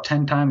get about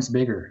 10 times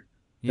bigger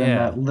than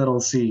that little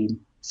seed.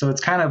 So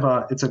it's kind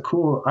of it's a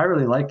cool, I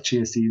really like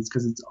chia seeds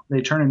because they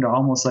turn into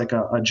almost like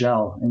a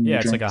gel. Yeah,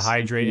 it's like a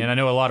hydrate. And I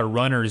know a lot of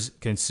runners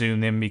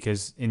consume them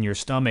because in your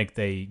stomach,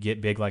 they get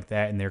big like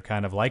that and they're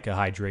kind of like a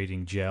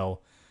hydrating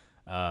gel.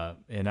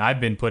 And I've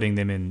been putting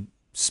them in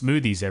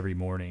smoothies every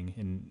morning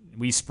and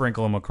we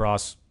sprinkle them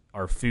across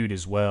our food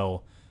as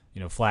well.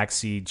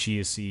 Flaxseed,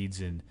 chia seeds,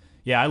 and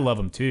yeah, I love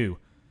them too.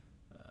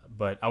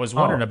 But I was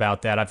wondering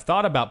about that. I've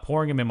thought about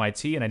pouring them in my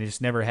tea and I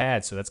just never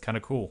had. So that's kind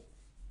of cool.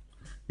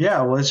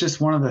 Yeah, well, it's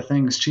just one of the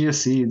things. Chia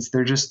seeds,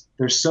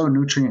 they're so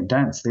nutrient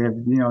dense. They have,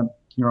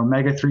 your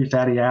omega-3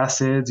 fatty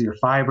acids, your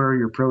fiber,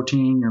 your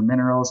protein, your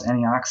minerals,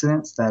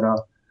 antioxidants that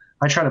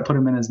I try to put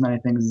them in as many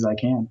things as I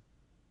can.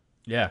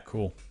 Yeah,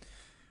 cool.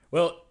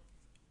 Well,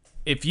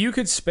 if you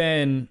could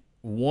spend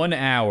 1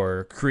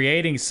 hour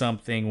creating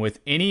something with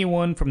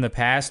anyone from the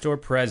past or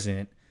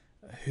present,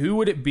 who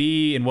would it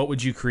be and what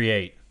would you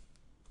create?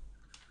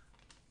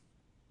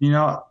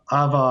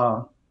 I've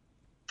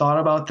thought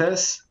about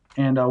this.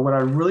 And what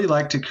I'd really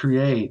like to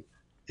create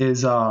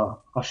is a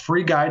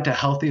free guide to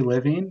healthy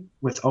living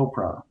with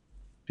Oprah,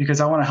 because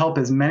I want to help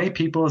as many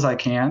people as I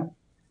can.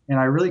 And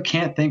I really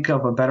can't think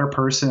of a better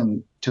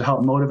person to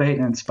help motivate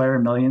and inspire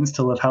millions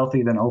to live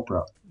healthy than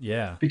Oprah.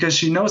 Yeah. Because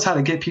she knows how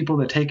to get people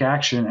to take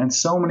action and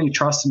so many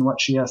trust in what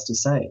she has to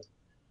say.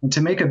 And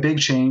to make a big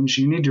change,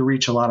 you need to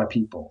reach a lot of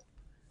people.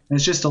 And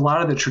it's just a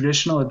lot of the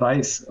traditional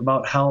advice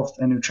about health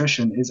and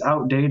nutrition is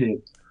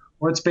outdated,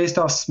 or it's based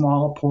off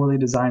small, poorly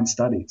designed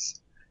studies.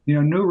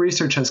 New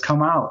research has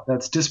come out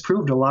that's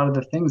disproved a lot of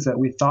the things that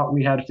we thought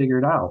we had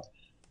figured out.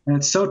 And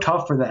it's so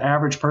tough for the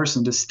average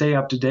person to stay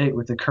up to date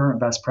with the current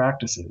best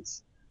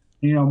practices.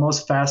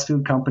 Most fast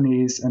food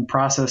companies and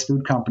processed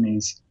food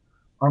companies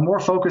are more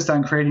focused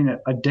on creating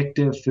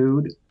addictive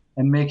food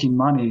and making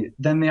money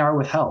than they are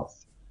with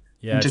health.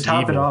 Yeah, And to it's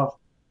top it evil. off,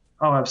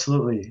 Oh,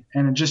 absolutely.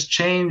 And it just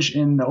change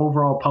in the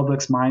overall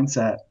public's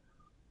mindset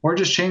or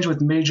just change with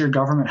major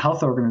government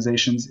health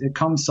organizations. It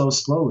comes so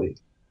slowly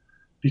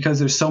because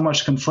there's so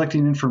much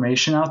conflicting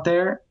information out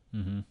there.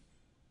 Mm-hmm.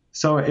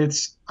 So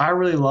I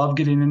really love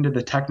getting into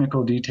the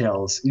technical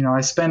details.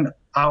 I spend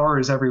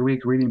hours every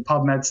week reading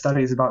PubMed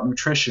studies about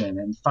nutrition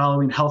and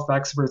following health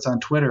experts on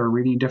Twitter,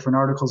 reading different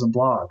articles and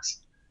blogs.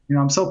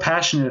 I'm so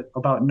passionate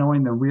about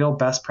knowing the real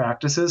best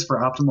practices for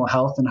optimal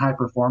health and high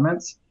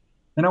performance.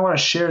 And I want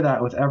to share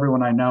that with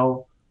everyone I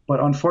know. But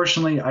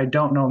unfortunately, I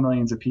don't know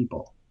millions of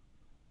people.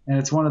 And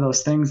it's one of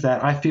those things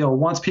that I feel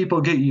once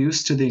people get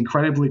used to the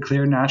incredibly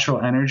clear natural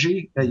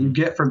energy that you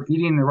get from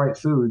eating the right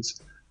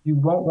foods, you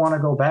won't want to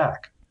go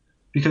back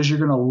because you're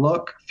going to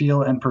look,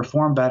 feel, and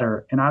perform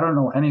better. And I don't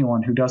know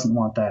anyone who doesn't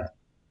want that.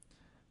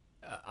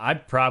 I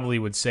probably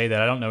would say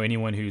that I don't know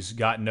anyone who's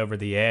gotten over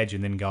the edge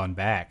and then gone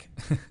back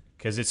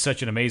because it's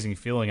such an amazing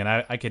feeling. And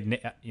I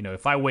could,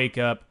 if I wake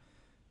up,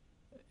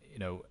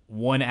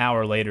 1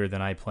 hour later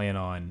than I plan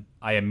on,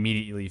 I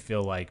immediately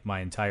feel like my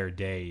entire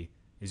day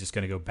is just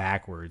going to go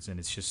backwards. And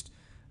it's just,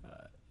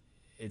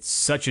 it's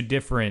such a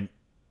different,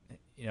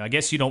 I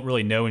guess you don't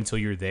really know until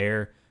you're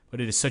there, but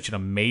it is such an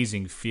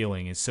amazing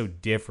feeling. It's so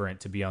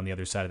different to be on the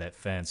other side of that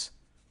fence.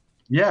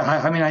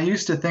 Yeah, I mean, I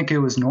used to think it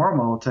was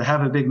normal to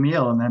have a big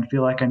meal and then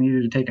feel like I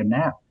needed to take a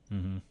nap,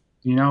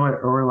 mm-hmm.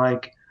 Or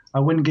like I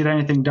wouldn't get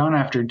anything done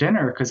after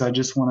dinner because I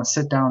just want to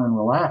sit down and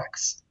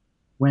relax.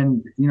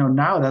 When,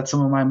 now that's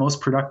some of my most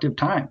productive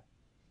time.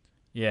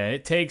 Yeah,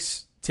 it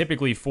takes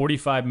typically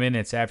 45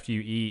 minutes after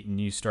you eat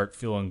and you start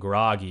feeling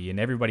groggy, and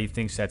everybody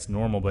thinks that's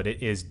normal, but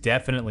it is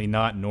definitely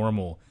not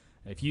normal.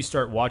 If you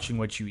start watching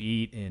what you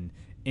eat and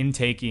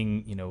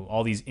intaking,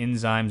 all these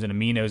enzymes and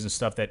aminos and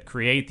stuff that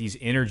create these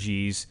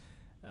energies,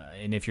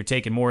 and if you're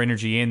taking more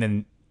energy in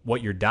than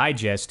what you're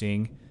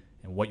digesting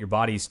and what your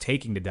body's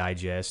taking to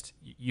digest,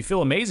 you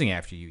feel amazing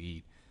after you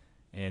eat.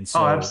 And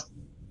so,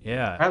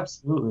 yeah,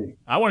 absolutely.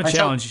 I want to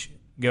challenge.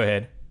 Go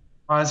ahead.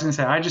 I was going to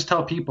say, I just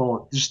tell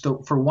people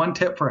for one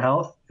tip for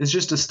health is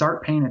just to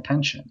start paying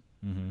attention.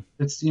 Mm-hmm.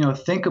 It's,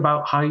 think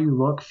about how you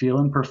look, feel,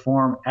 and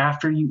perform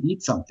after you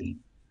eat something.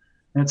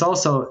 And it's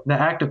also the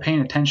act of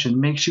paying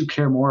attention makes you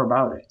care more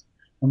about it.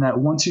 And that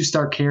once you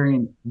start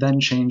caring,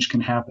 then change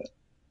can happen.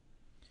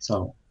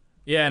 So.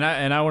 Yeah,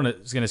 and I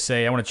want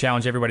to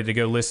challenge everybody to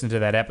go listen to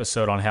that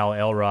episode on Hal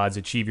Elrod's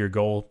Achieve Your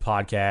Goal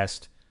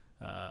podcast,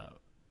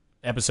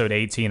 episode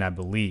 18, I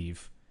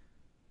believe.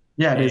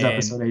 Yeah, it is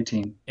episode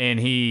 18. And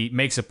he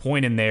makes a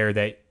point in there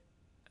that,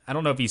 I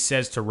don't know if he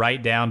says to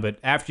write down, but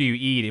after you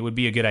eat, it would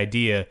be a good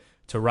idea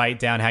to write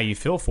down how you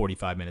feel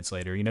 45 minutes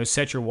later.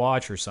 Set your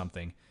watch or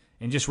something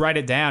and just write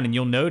it down, and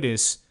you'll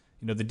notice,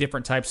 the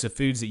different types of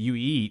foods that you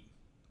eat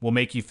will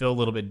make you feel a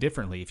little bit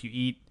differently. If you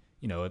eat,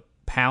 a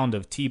pound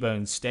of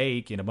T-bone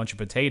steak and a bunch of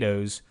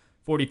potatoes,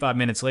 45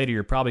 minutes later,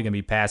 you're probably going to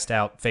be passed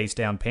out, face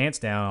down, pants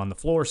down on the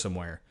floor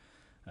somewhere.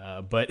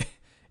 But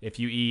if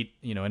you eat,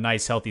 a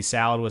nice healthy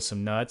salad with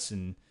some nuts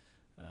and,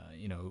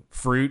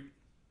 fruit,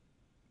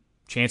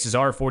 chances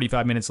are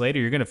 45 minutes later,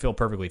 you're going to feel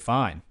perfectly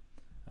fine.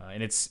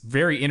 And it's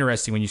very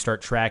interesting when you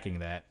start tracking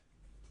that.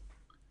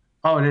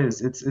 Oh, it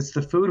is. It's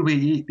the food we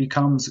eat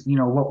becomes,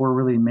 what we're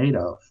really made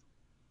of.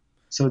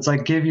 So it's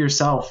like give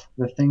yourself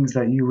the things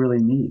that you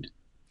really need.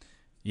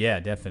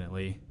 Yeah,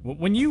 definitely.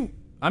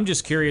 I'm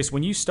just curious,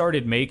 when you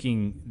started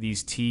making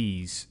these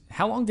teas,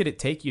 how long did it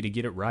take you to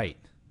get it right?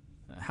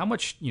 How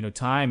much,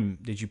 time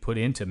did you put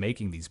into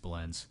making these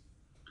blends?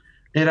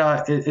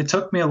 It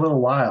took me a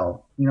little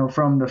while,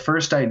 from the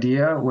first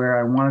idea where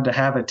I wanted to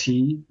have a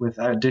tea with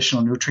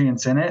additional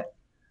nutrients in it.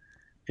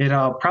 It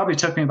probably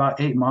took me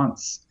about 8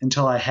 months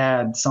until I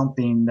had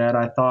something that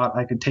I thought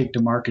I could take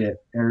to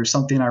market or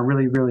something I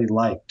really, really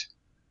liked.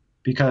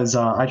 Because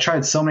I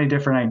tried so many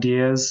different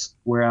ideas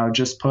where I would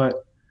just put,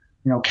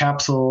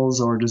 capsules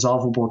or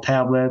dissolvable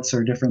tablets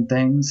or different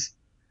things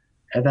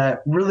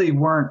that really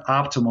weren't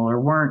optimal or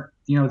weren't,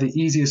 the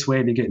easiest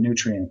way to get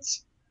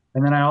nutrients.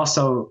 And then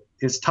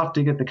it's tough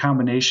to get the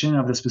combination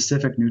of the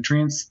specific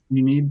nutrients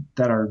you need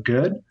that are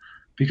good,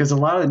 because a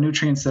lot of the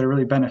nutrients that are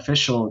really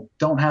beneficial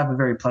don't have a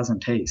very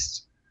pleasant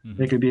taste. Mm-hmm.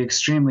 They could be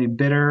extremely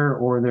bitter,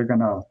 or they're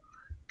going to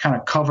kind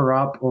of cover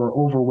up or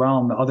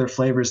overwhelm the other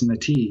flavors in the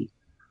tea.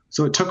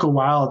 So it took a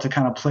while to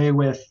kind of play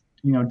with,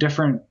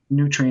 different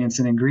nutrients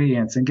and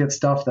ingredients and get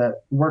stuff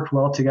that worked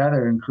well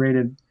together and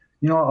created,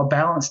 a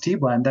balanced tea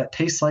blend that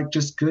tastes like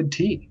just good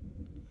tea.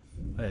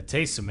 It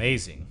tastes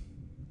amazing.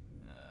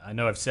 I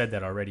know I've said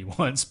that already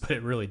once, but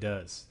it really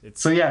does.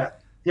 So yeah,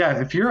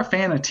 if you're a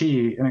fan of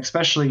tea, and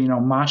especially,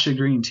 matcha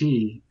green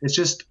tea,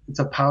 it's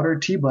a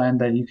powdered tea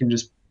blend that you can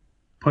just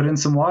put in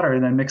some water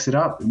and then mix it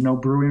up. No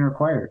brewing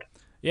required.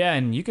 Yeah,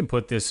 and you can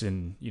put this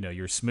in,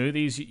 your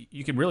smoothies.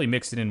 You can really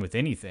mix it in with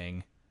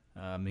anything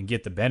and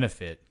get the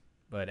benefit.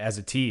 But as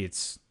a tea,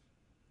 it's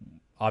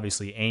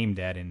obviously aimed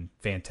at and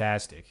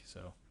fantastic.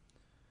 So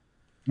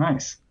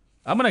nice.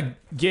 I'm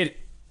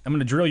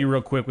gonna drill you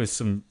real quick with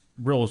some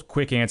real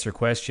quick answer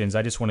questions.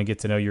 I just want to get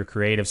to know your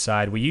creative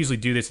side. We usually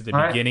do this at the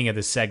beginning of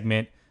the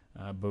segment,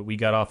 but we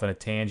got off on a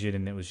tangent,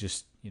 and it was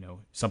just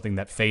something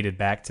that faded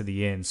back to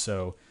the end.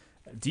 So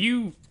do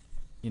you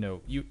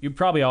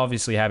probably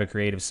obviously have a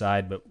creative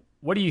side, but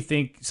what do you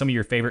think some of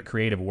your favorite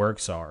creative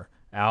works are?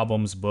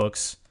 Albums,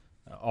 books,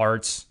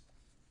 arts?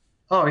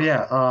 Oh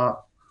yeah.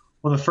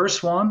 Well, the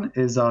first one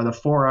is The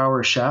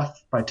 4-Hour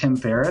Chef by Tim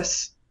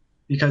Ferriss,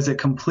 because it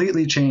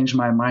completely changed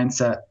my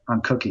mindset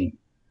on cooking.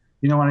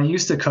 When I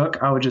used to cook,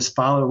 I would just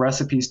follow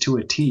recipes to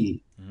a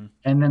T.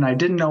 And then I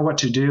didn't know what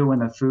to do when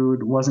the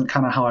food wasn't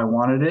kind of how I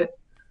wanted it.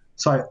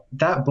 So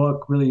that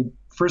book really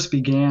first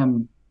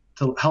began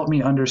to help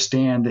me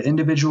understand the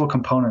individual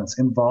components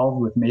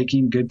involved with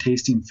making good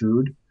tasting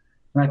food.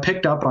 And I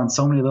picked up on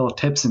so many little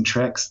tips and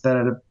tricks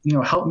that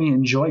helped me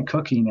enjoy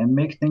cooking and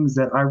make things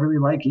that I really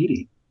like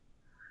eating.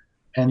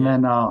 And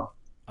then I'll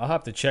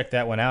have to check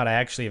that one out. I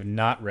actually have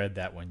not read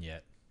that one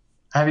yet.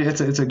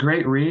 It's a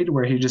great read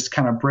where he just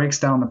kind of breaks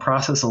down the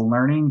process of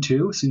learning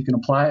too, so you can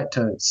apply it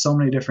to so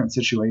many different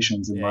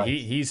situations in life.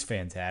 He's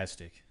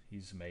fantastic.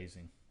 He's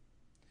amazing.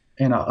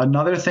 And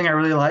another thing I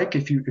really like,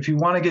 if you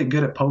want to get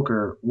good at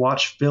poker,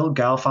 watch Phil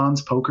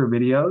Galfon's poker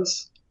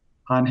videos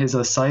on his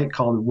site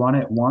called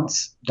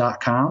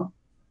runitonce.com.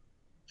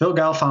 Phil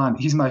Galfon,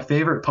 he's my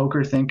favorite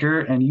poker thinker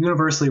and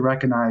universally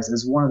recognized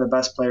as one of the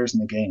best players in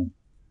the game.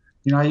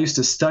 I used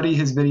to study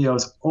his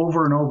videos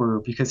over and over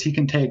because he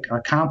can take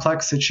a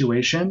complex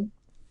situation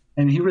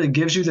and he really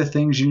gives you the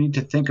things you need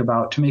to think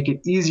about to make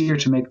it easier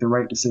to make the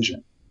right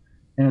decision.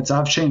 And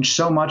I've changed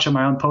so much in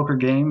my own poker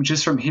game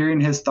just from hearing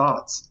his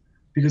thoughts,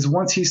 because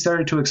once he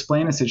started to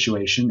explain a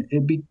situation,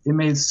 it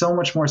made so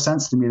much more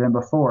sense to me than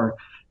before,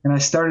 and I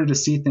started to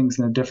see things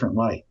in a different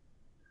light.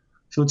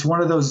 So it's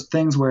one of those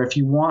things where if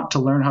you want to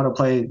learn how to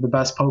play the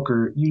best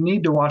poker, you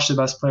need to watch the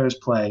best players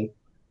play,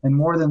 and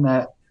more than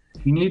that,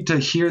 you need to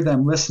hear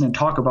them listen and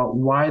talk about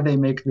why they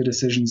make the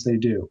decisions they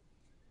do.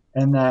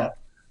 And that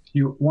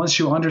once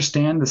you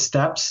understand the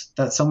steps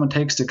that someone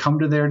takes to come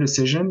to their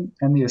decision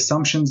and the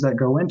assumptions that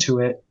go into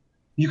it,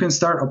 you can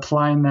start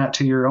applying that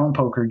to your own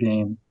poker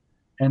game,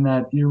 and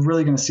that you're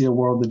really going to see a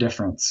world of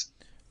difference.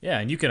 Yeah,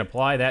 and you can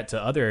apply that to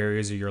other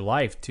areas of your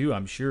life too.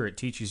 I'm sure it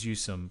teaches you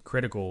some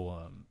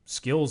critical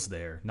skills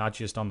there, not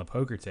just on the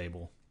poker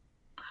table.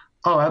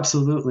 Oh,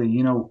 absolutely.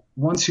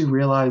 Once you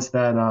realize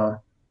that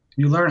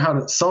you learn how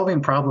to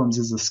solving problems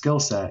is a skill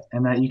set,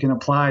 and that you can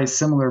apply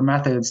similar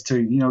methods to,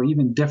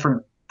 even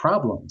different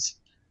problems.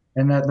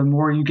 And that the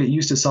more you get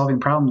used to solving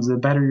problems, the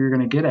better you're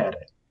going to get at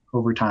it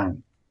over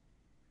time.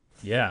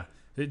 Yeah.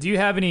 Do you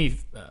have any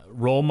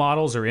role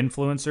models or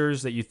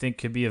influencers that you think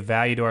could be of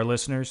value to our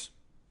listeners?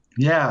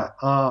 Yeah.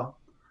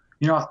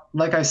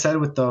 Like I said,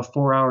 with the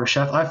 4-Hour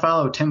Chef, I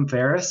follow Tim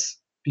Ferriss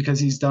because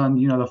he's done,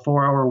 the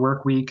 4-Hour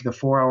Work Week, the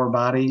 4-Hour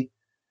Body.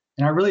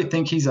 And I really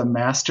think he's a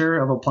master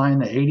of applying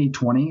the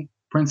 80-20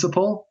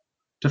 principle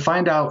to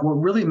find out what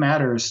really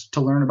matters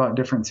to learn about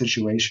different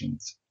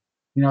situations.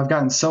 I've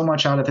gotten so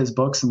much out of his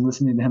books and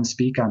listening to him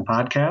speak on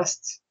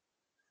podcasts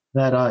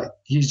that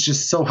he's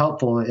just so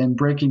helpful in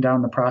breaking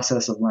down the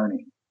process of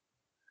learning.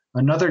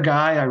 Another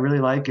guy I really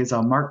like is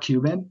Mark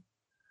Cuban.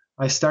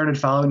 I started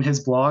following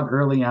his blog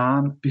early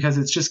on because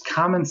it's just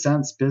common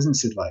sense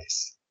business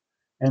advice,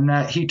 and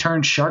that he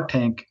turned Shark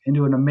Tank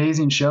into an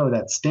amazing show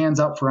that stands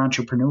up for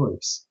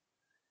entrepreneurs.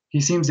 He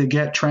seems to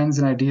get trends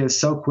and ideas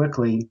so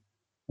quickly,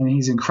 and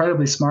he's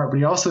incredibly smart, but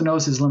he also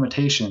knows his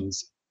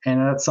limitations, and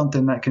that's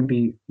something that can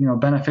be,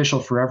 beneficial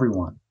for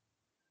everyone.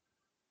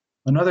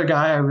 Another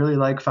guy I really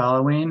like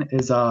following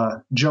is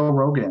Joe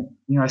Rogan.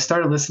 I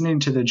started listening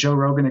to the Joe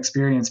Rogan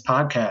Experience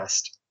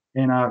podcast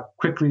and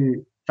quickly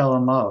fell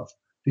in love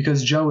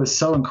because Joe is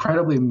so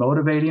incredibly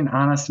motivating,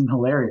 honest, and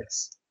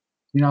hilarious.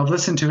 I've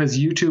listened to his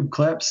YouTube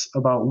clips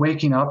about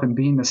waking up and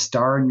being the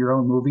star in your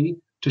own movie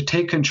to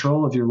take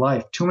control of your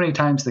life too many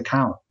times to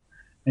count.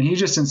 And he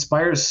just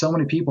inspires so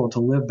many people to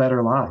live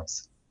better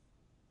lives.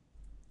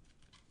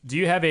 Do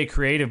you have a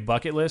creative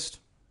bucket list?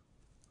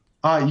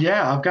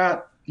 Yeah, I've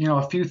got,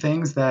 a few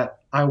things that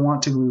I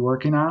want to be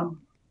working on.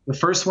 The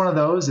first one of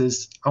those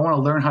is I want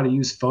to learn how to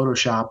use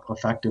Photoshop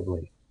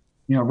effectively.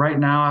 Right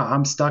now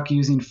I'm stuck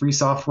using free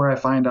software I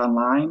find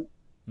online.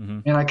 Mm-hmm.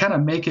 And I kind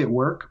of make it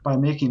work by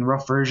making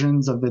rough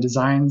versions of the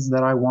designs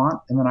that I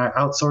want. And then I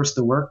outsource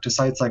the work to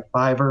sites like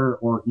Fiverr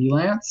or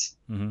Elance.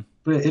 Mm-hmm.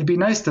 But it'd be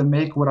nice to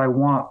make what I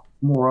want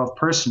more of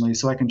personally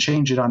so I can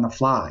change it on the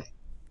fly.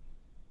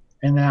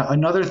 And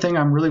another thing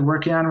I'm really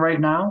working on right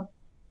now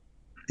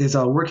is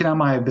working on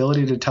my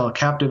ability to tell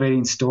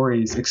captivating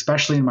stories,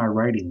 especially in my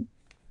writing.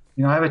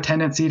 I have a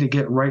tendency to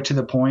get right to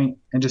the point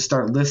and just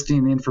start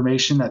listing the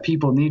information that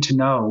people need to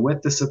know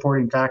with the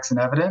supporting facts and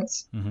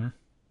evidence. Mm-hmm.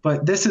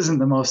 But this isn't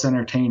the most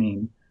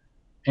entertaining.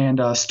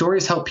 And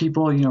stories help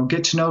people,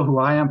 get to know who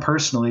I am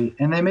personally,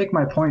 and they make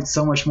my point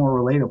so much more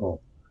relatable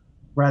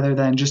rather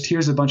than just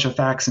here's a bunch of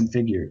facts and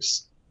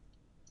figures.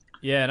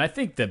 Yeah, and I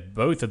think that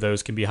both of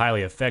those can be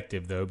highly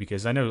effective, though,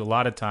 because I know a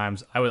lot of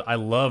times I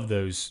love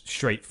those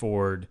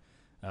straightforward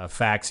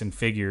facts and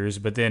figures,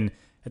 but then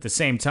at the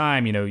same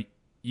time,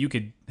 you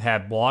could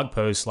have blog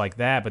posts like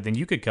that, but then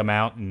you could come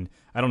out and,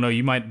 I don't know,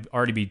 you might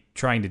already be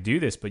trying to do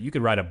this, but you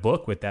could write a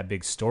book with that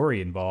big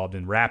story involved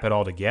and wrap it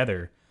all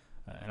together.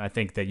 And I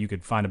think that you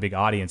could find a big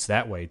audience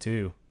that way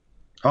too.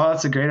 Oh,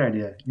 that's a great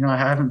idea. I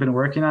haven't been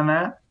working on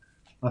that.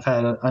 I've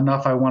had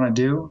enough I want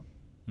to do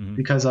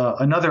because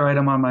another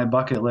item on my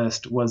bucket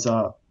list was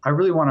I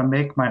really want to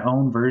make my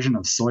own version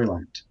of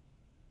Soylent.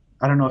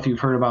 I don't know if you've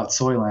heard about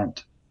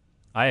Soylent.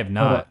 I have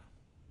not.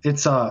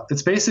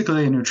 It's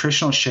basically a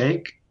nutritional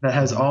shake that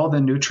has all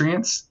the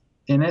nutrients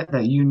in it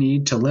that you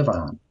need to live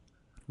on.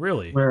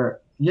 Really?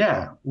 Where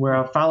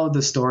I followed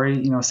the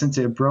story, since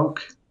it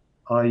broke,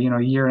 a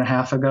year and a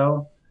half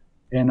ago.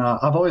 And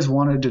I've always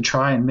wanted to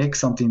try and make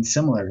something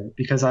similar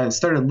because I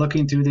started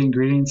looking through the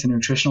ingredients and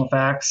nutritional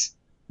facts,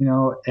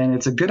 and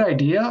it's a good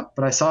idea,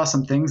 but I saw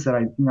some things that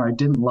I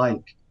didn't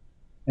like.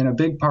 And a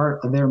big part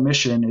of their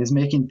mission is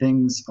making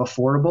things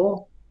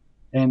affordable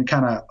and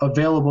kind of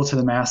available to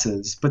the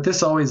masses. But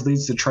this always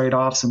leads to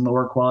trade-offs and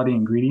lower quality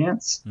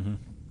ingredients.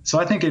 So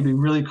I think it'd be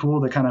really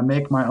cool to kind of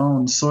make my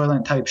own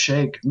Soylent type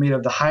shake made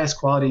of the highest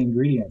quality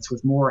ingredients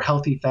with more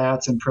healthy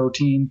fats and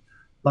protein,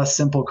 less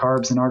simple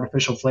carbs and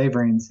artificial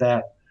flavorings,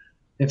 that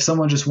if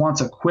someone just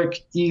wants a quick,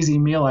 easy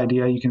meal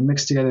idea, you can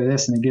mix together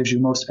this and it gives you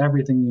most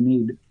everything you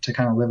need to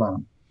kind of live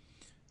on.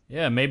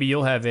 Yeah, maybe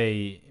you'll have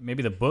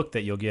maybe the book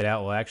that you'll get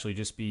out will actually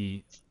just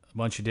be a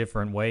bunch of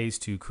different ways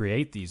to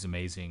create these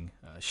amazing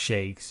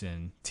shakes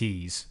and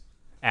teas,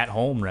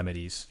 at-home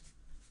remedies.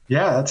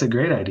 Yeah, that's a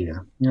great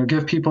idea.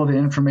 Give people the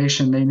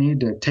information they need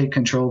to take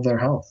control of their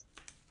health.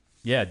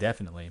 Yeah,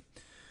 definitely.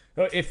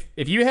 If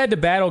you had to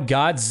battle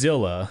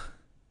Godzilla,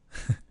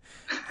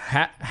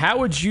 how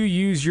would you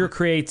use your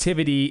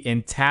creativity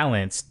and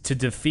talents to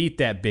defeat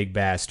that big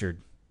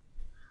bastard?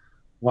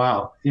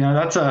 Wow.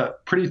 That's a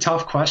pretty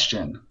tough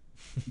question.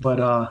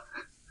 But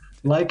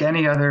like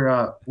any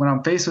other, when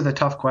I'm faced with a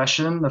tough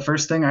question, the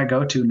first thing I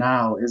go to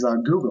now is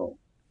Google.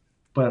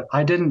 But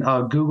I didn't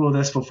Google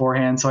this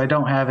beforehand, so I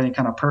don't have any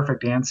kind of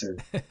perfect answer.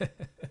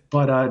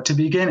 But to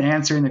begin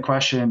answering the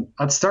question,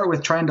 I'd start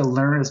with trying to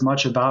learn as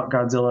much about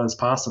Godzilla as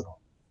possible.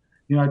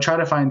 I try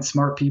to find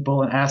smart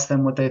people and ask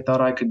them what they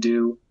thought I could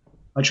do.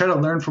 I try to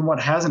learn from what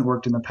hasn't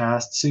worked in the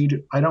past so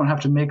I don't have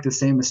to make the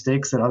same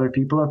mistakes that other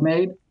people have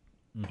made.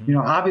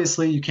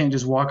 Obviously, you can't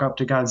just walk up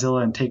to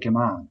Godzilla and take him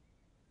on.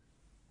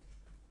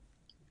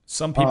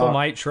 Some people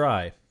might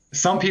try.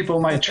 Some people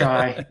might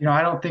try.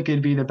 I don't think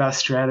it'd be the best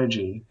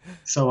strategy.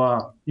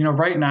 So,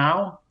 right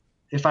now,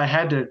 if I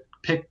had to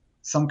pick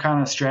some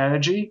kind of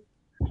strategy,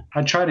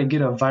 I'd try to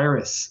get a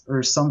virus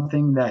or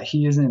something that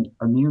he isn't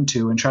immune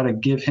to and try to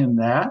give him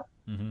that.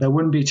 That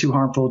wouldn't be too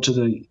harmful to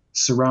the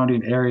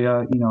surrounding area,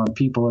 and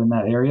people in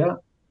that area.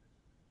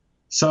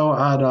 So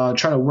I'd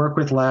try to work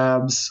with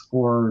labs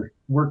or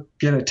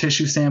get a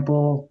tissue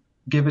sample,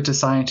 give it to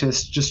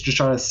scientists just to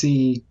try to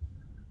see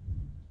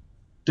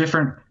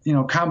different,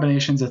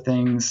 combinations of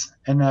things.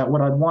 And that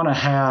what I'd want to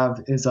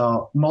have is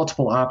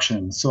multiple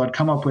options. So I'd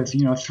come up with,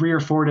 3 or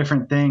 4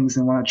 different things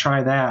and want to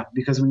try that,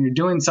 because when you're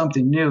doing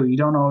something new, you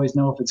don't always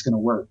know if it's going to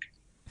work.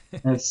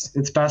 And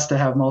it's best to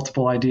have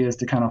multiple ideas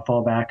to kind of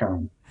fall back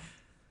on.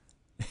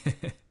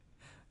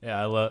 Yeah,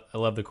 I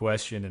love the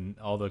question and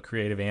all the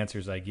creative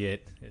answers I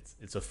get.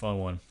 It's a fun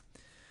one.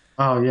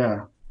 Oh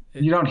yeah,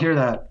 you don't hear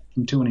that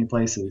from too many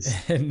places.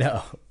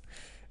 No.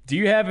 Do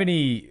you have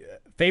any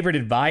favorite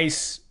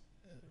advice,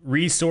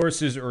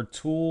 resources, or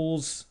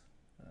tools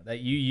that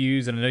you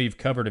use? And I know you've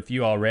covered a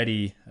few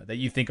already that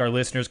you think our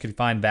listeners could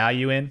find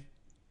value in.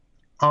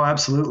 Oh,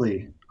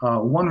 absolutely.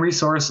 One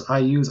resource I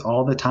use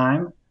all the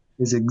time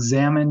is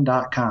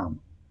examine.com.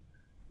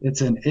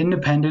 It's an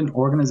independent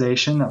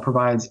organization that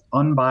provides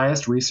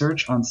unbiased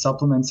research on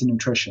supplements and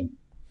nutrition.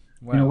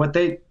 Wow. What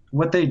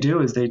they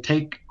do is they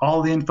take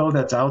all the info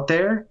that's out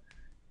there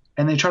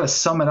and they try to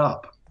sum it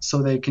up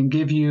so they can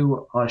give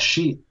you a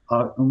sheet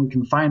and we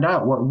can find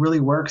out what really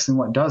works and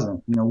what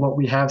doesn't. What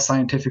we have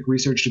scientific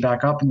research to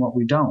back up and what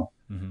we don't.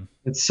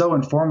 It's so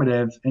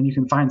informative, and you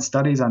can find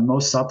studies on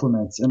most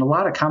supplements and a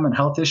lot of common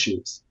health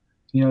issues.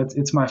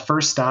 It's my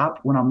first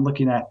stop when I'm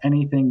looking at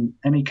any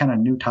kind of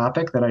new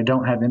topic that I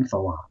don't have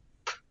info on.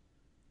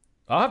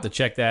 I'll have to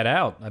check that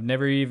out. I've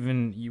never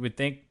even, you would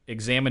think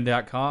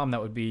examine.com,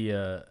 that would be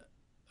a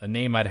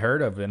name I'd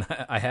heard of, and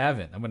I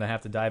haven't. I'm going to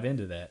have to dive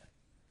into that.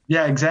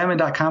 Yeah,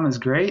 examine.com is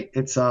great.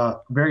 It's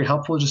very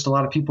helpful. Just a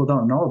lot of people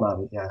don't know about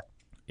it yet.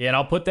 Yeah, and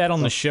I'll put that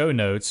on the show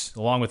notes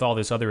along with all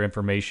this other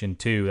information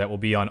too. That will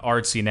be on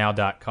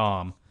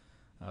artsynow.com,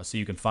 so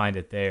you can find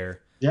it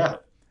there. Yeah.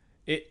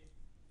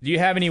 Do you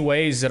have any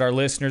ways that our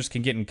listeners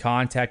can get in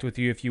contact with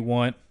you if you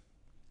want?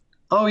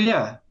 Oh,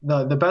 yeah.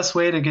 The best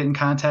way to get in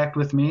contact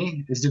with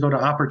me is to go to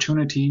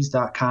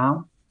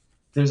OpportuniTEAS.com.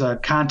 There's a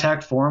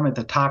contact form at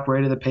the top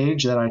right of the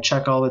page that I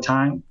check all the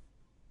time.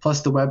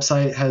 Plus, the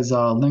website has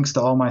links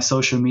to all my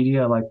social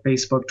media like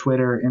Facebook,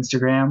 Twitter,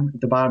 Instagram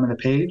at the bottom of the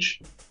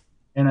page.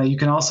 And you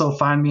can also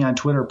find me on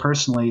Twitter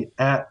personally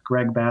at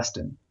Greg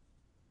Bastin.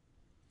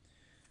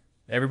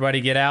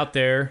 Everybody get out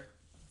there,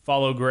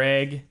 follow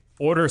Greg.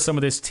 Order some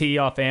of this tea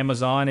off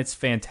Amazon. It's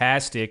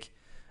fantastic.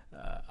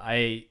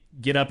 I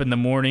get up in the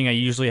morning. I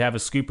usually have a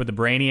scoop of the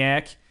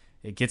Brainiac.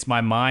 It gets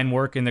my mind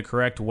working the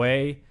correct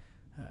way.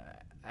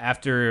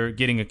 after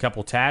getting a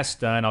couple tasks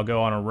done, I'll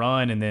go on a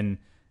run, and then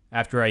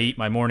after I eat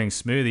my morning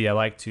smoothie, I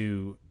like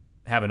to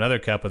have another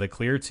cup of the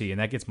clear tea, and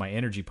that gets my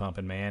energy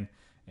pumping, man.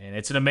 And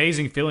it's an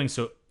amazing feeling,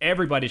 so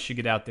everybody should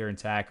get out there and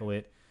tackle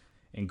it.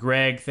 And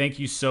Greg, thank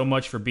you so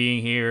much for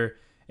being here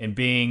and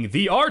being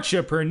the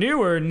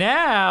Archipreneur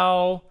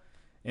now.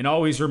 And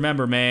always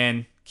remember,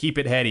 man, keep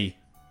it heady.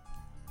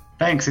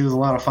 Thanks. It was a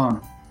lot of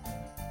fun.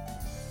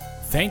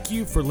 Thank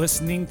you for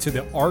listening to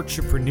the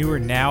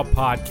Archipreneur Now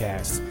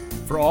podcast.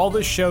 For all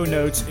the show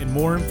notes and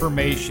more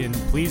information,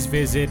 please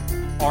visit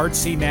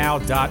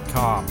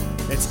artsynow.com.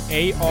 That's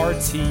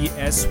ARTSY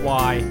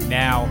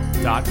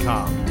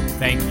now.com.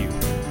 Thank you.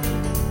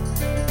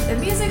 The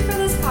music for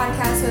this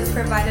podcast was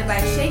provided by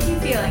Shaky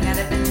Feeling out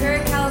of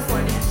Ventura,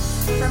 California.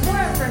 For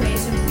more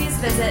information, please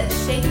visit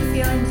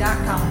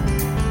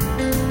shakyfeeling.com.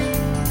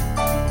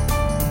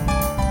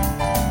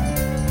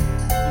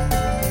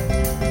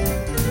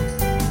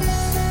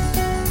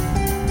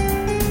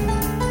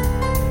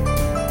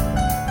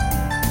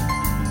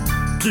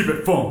 Keep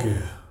it funky.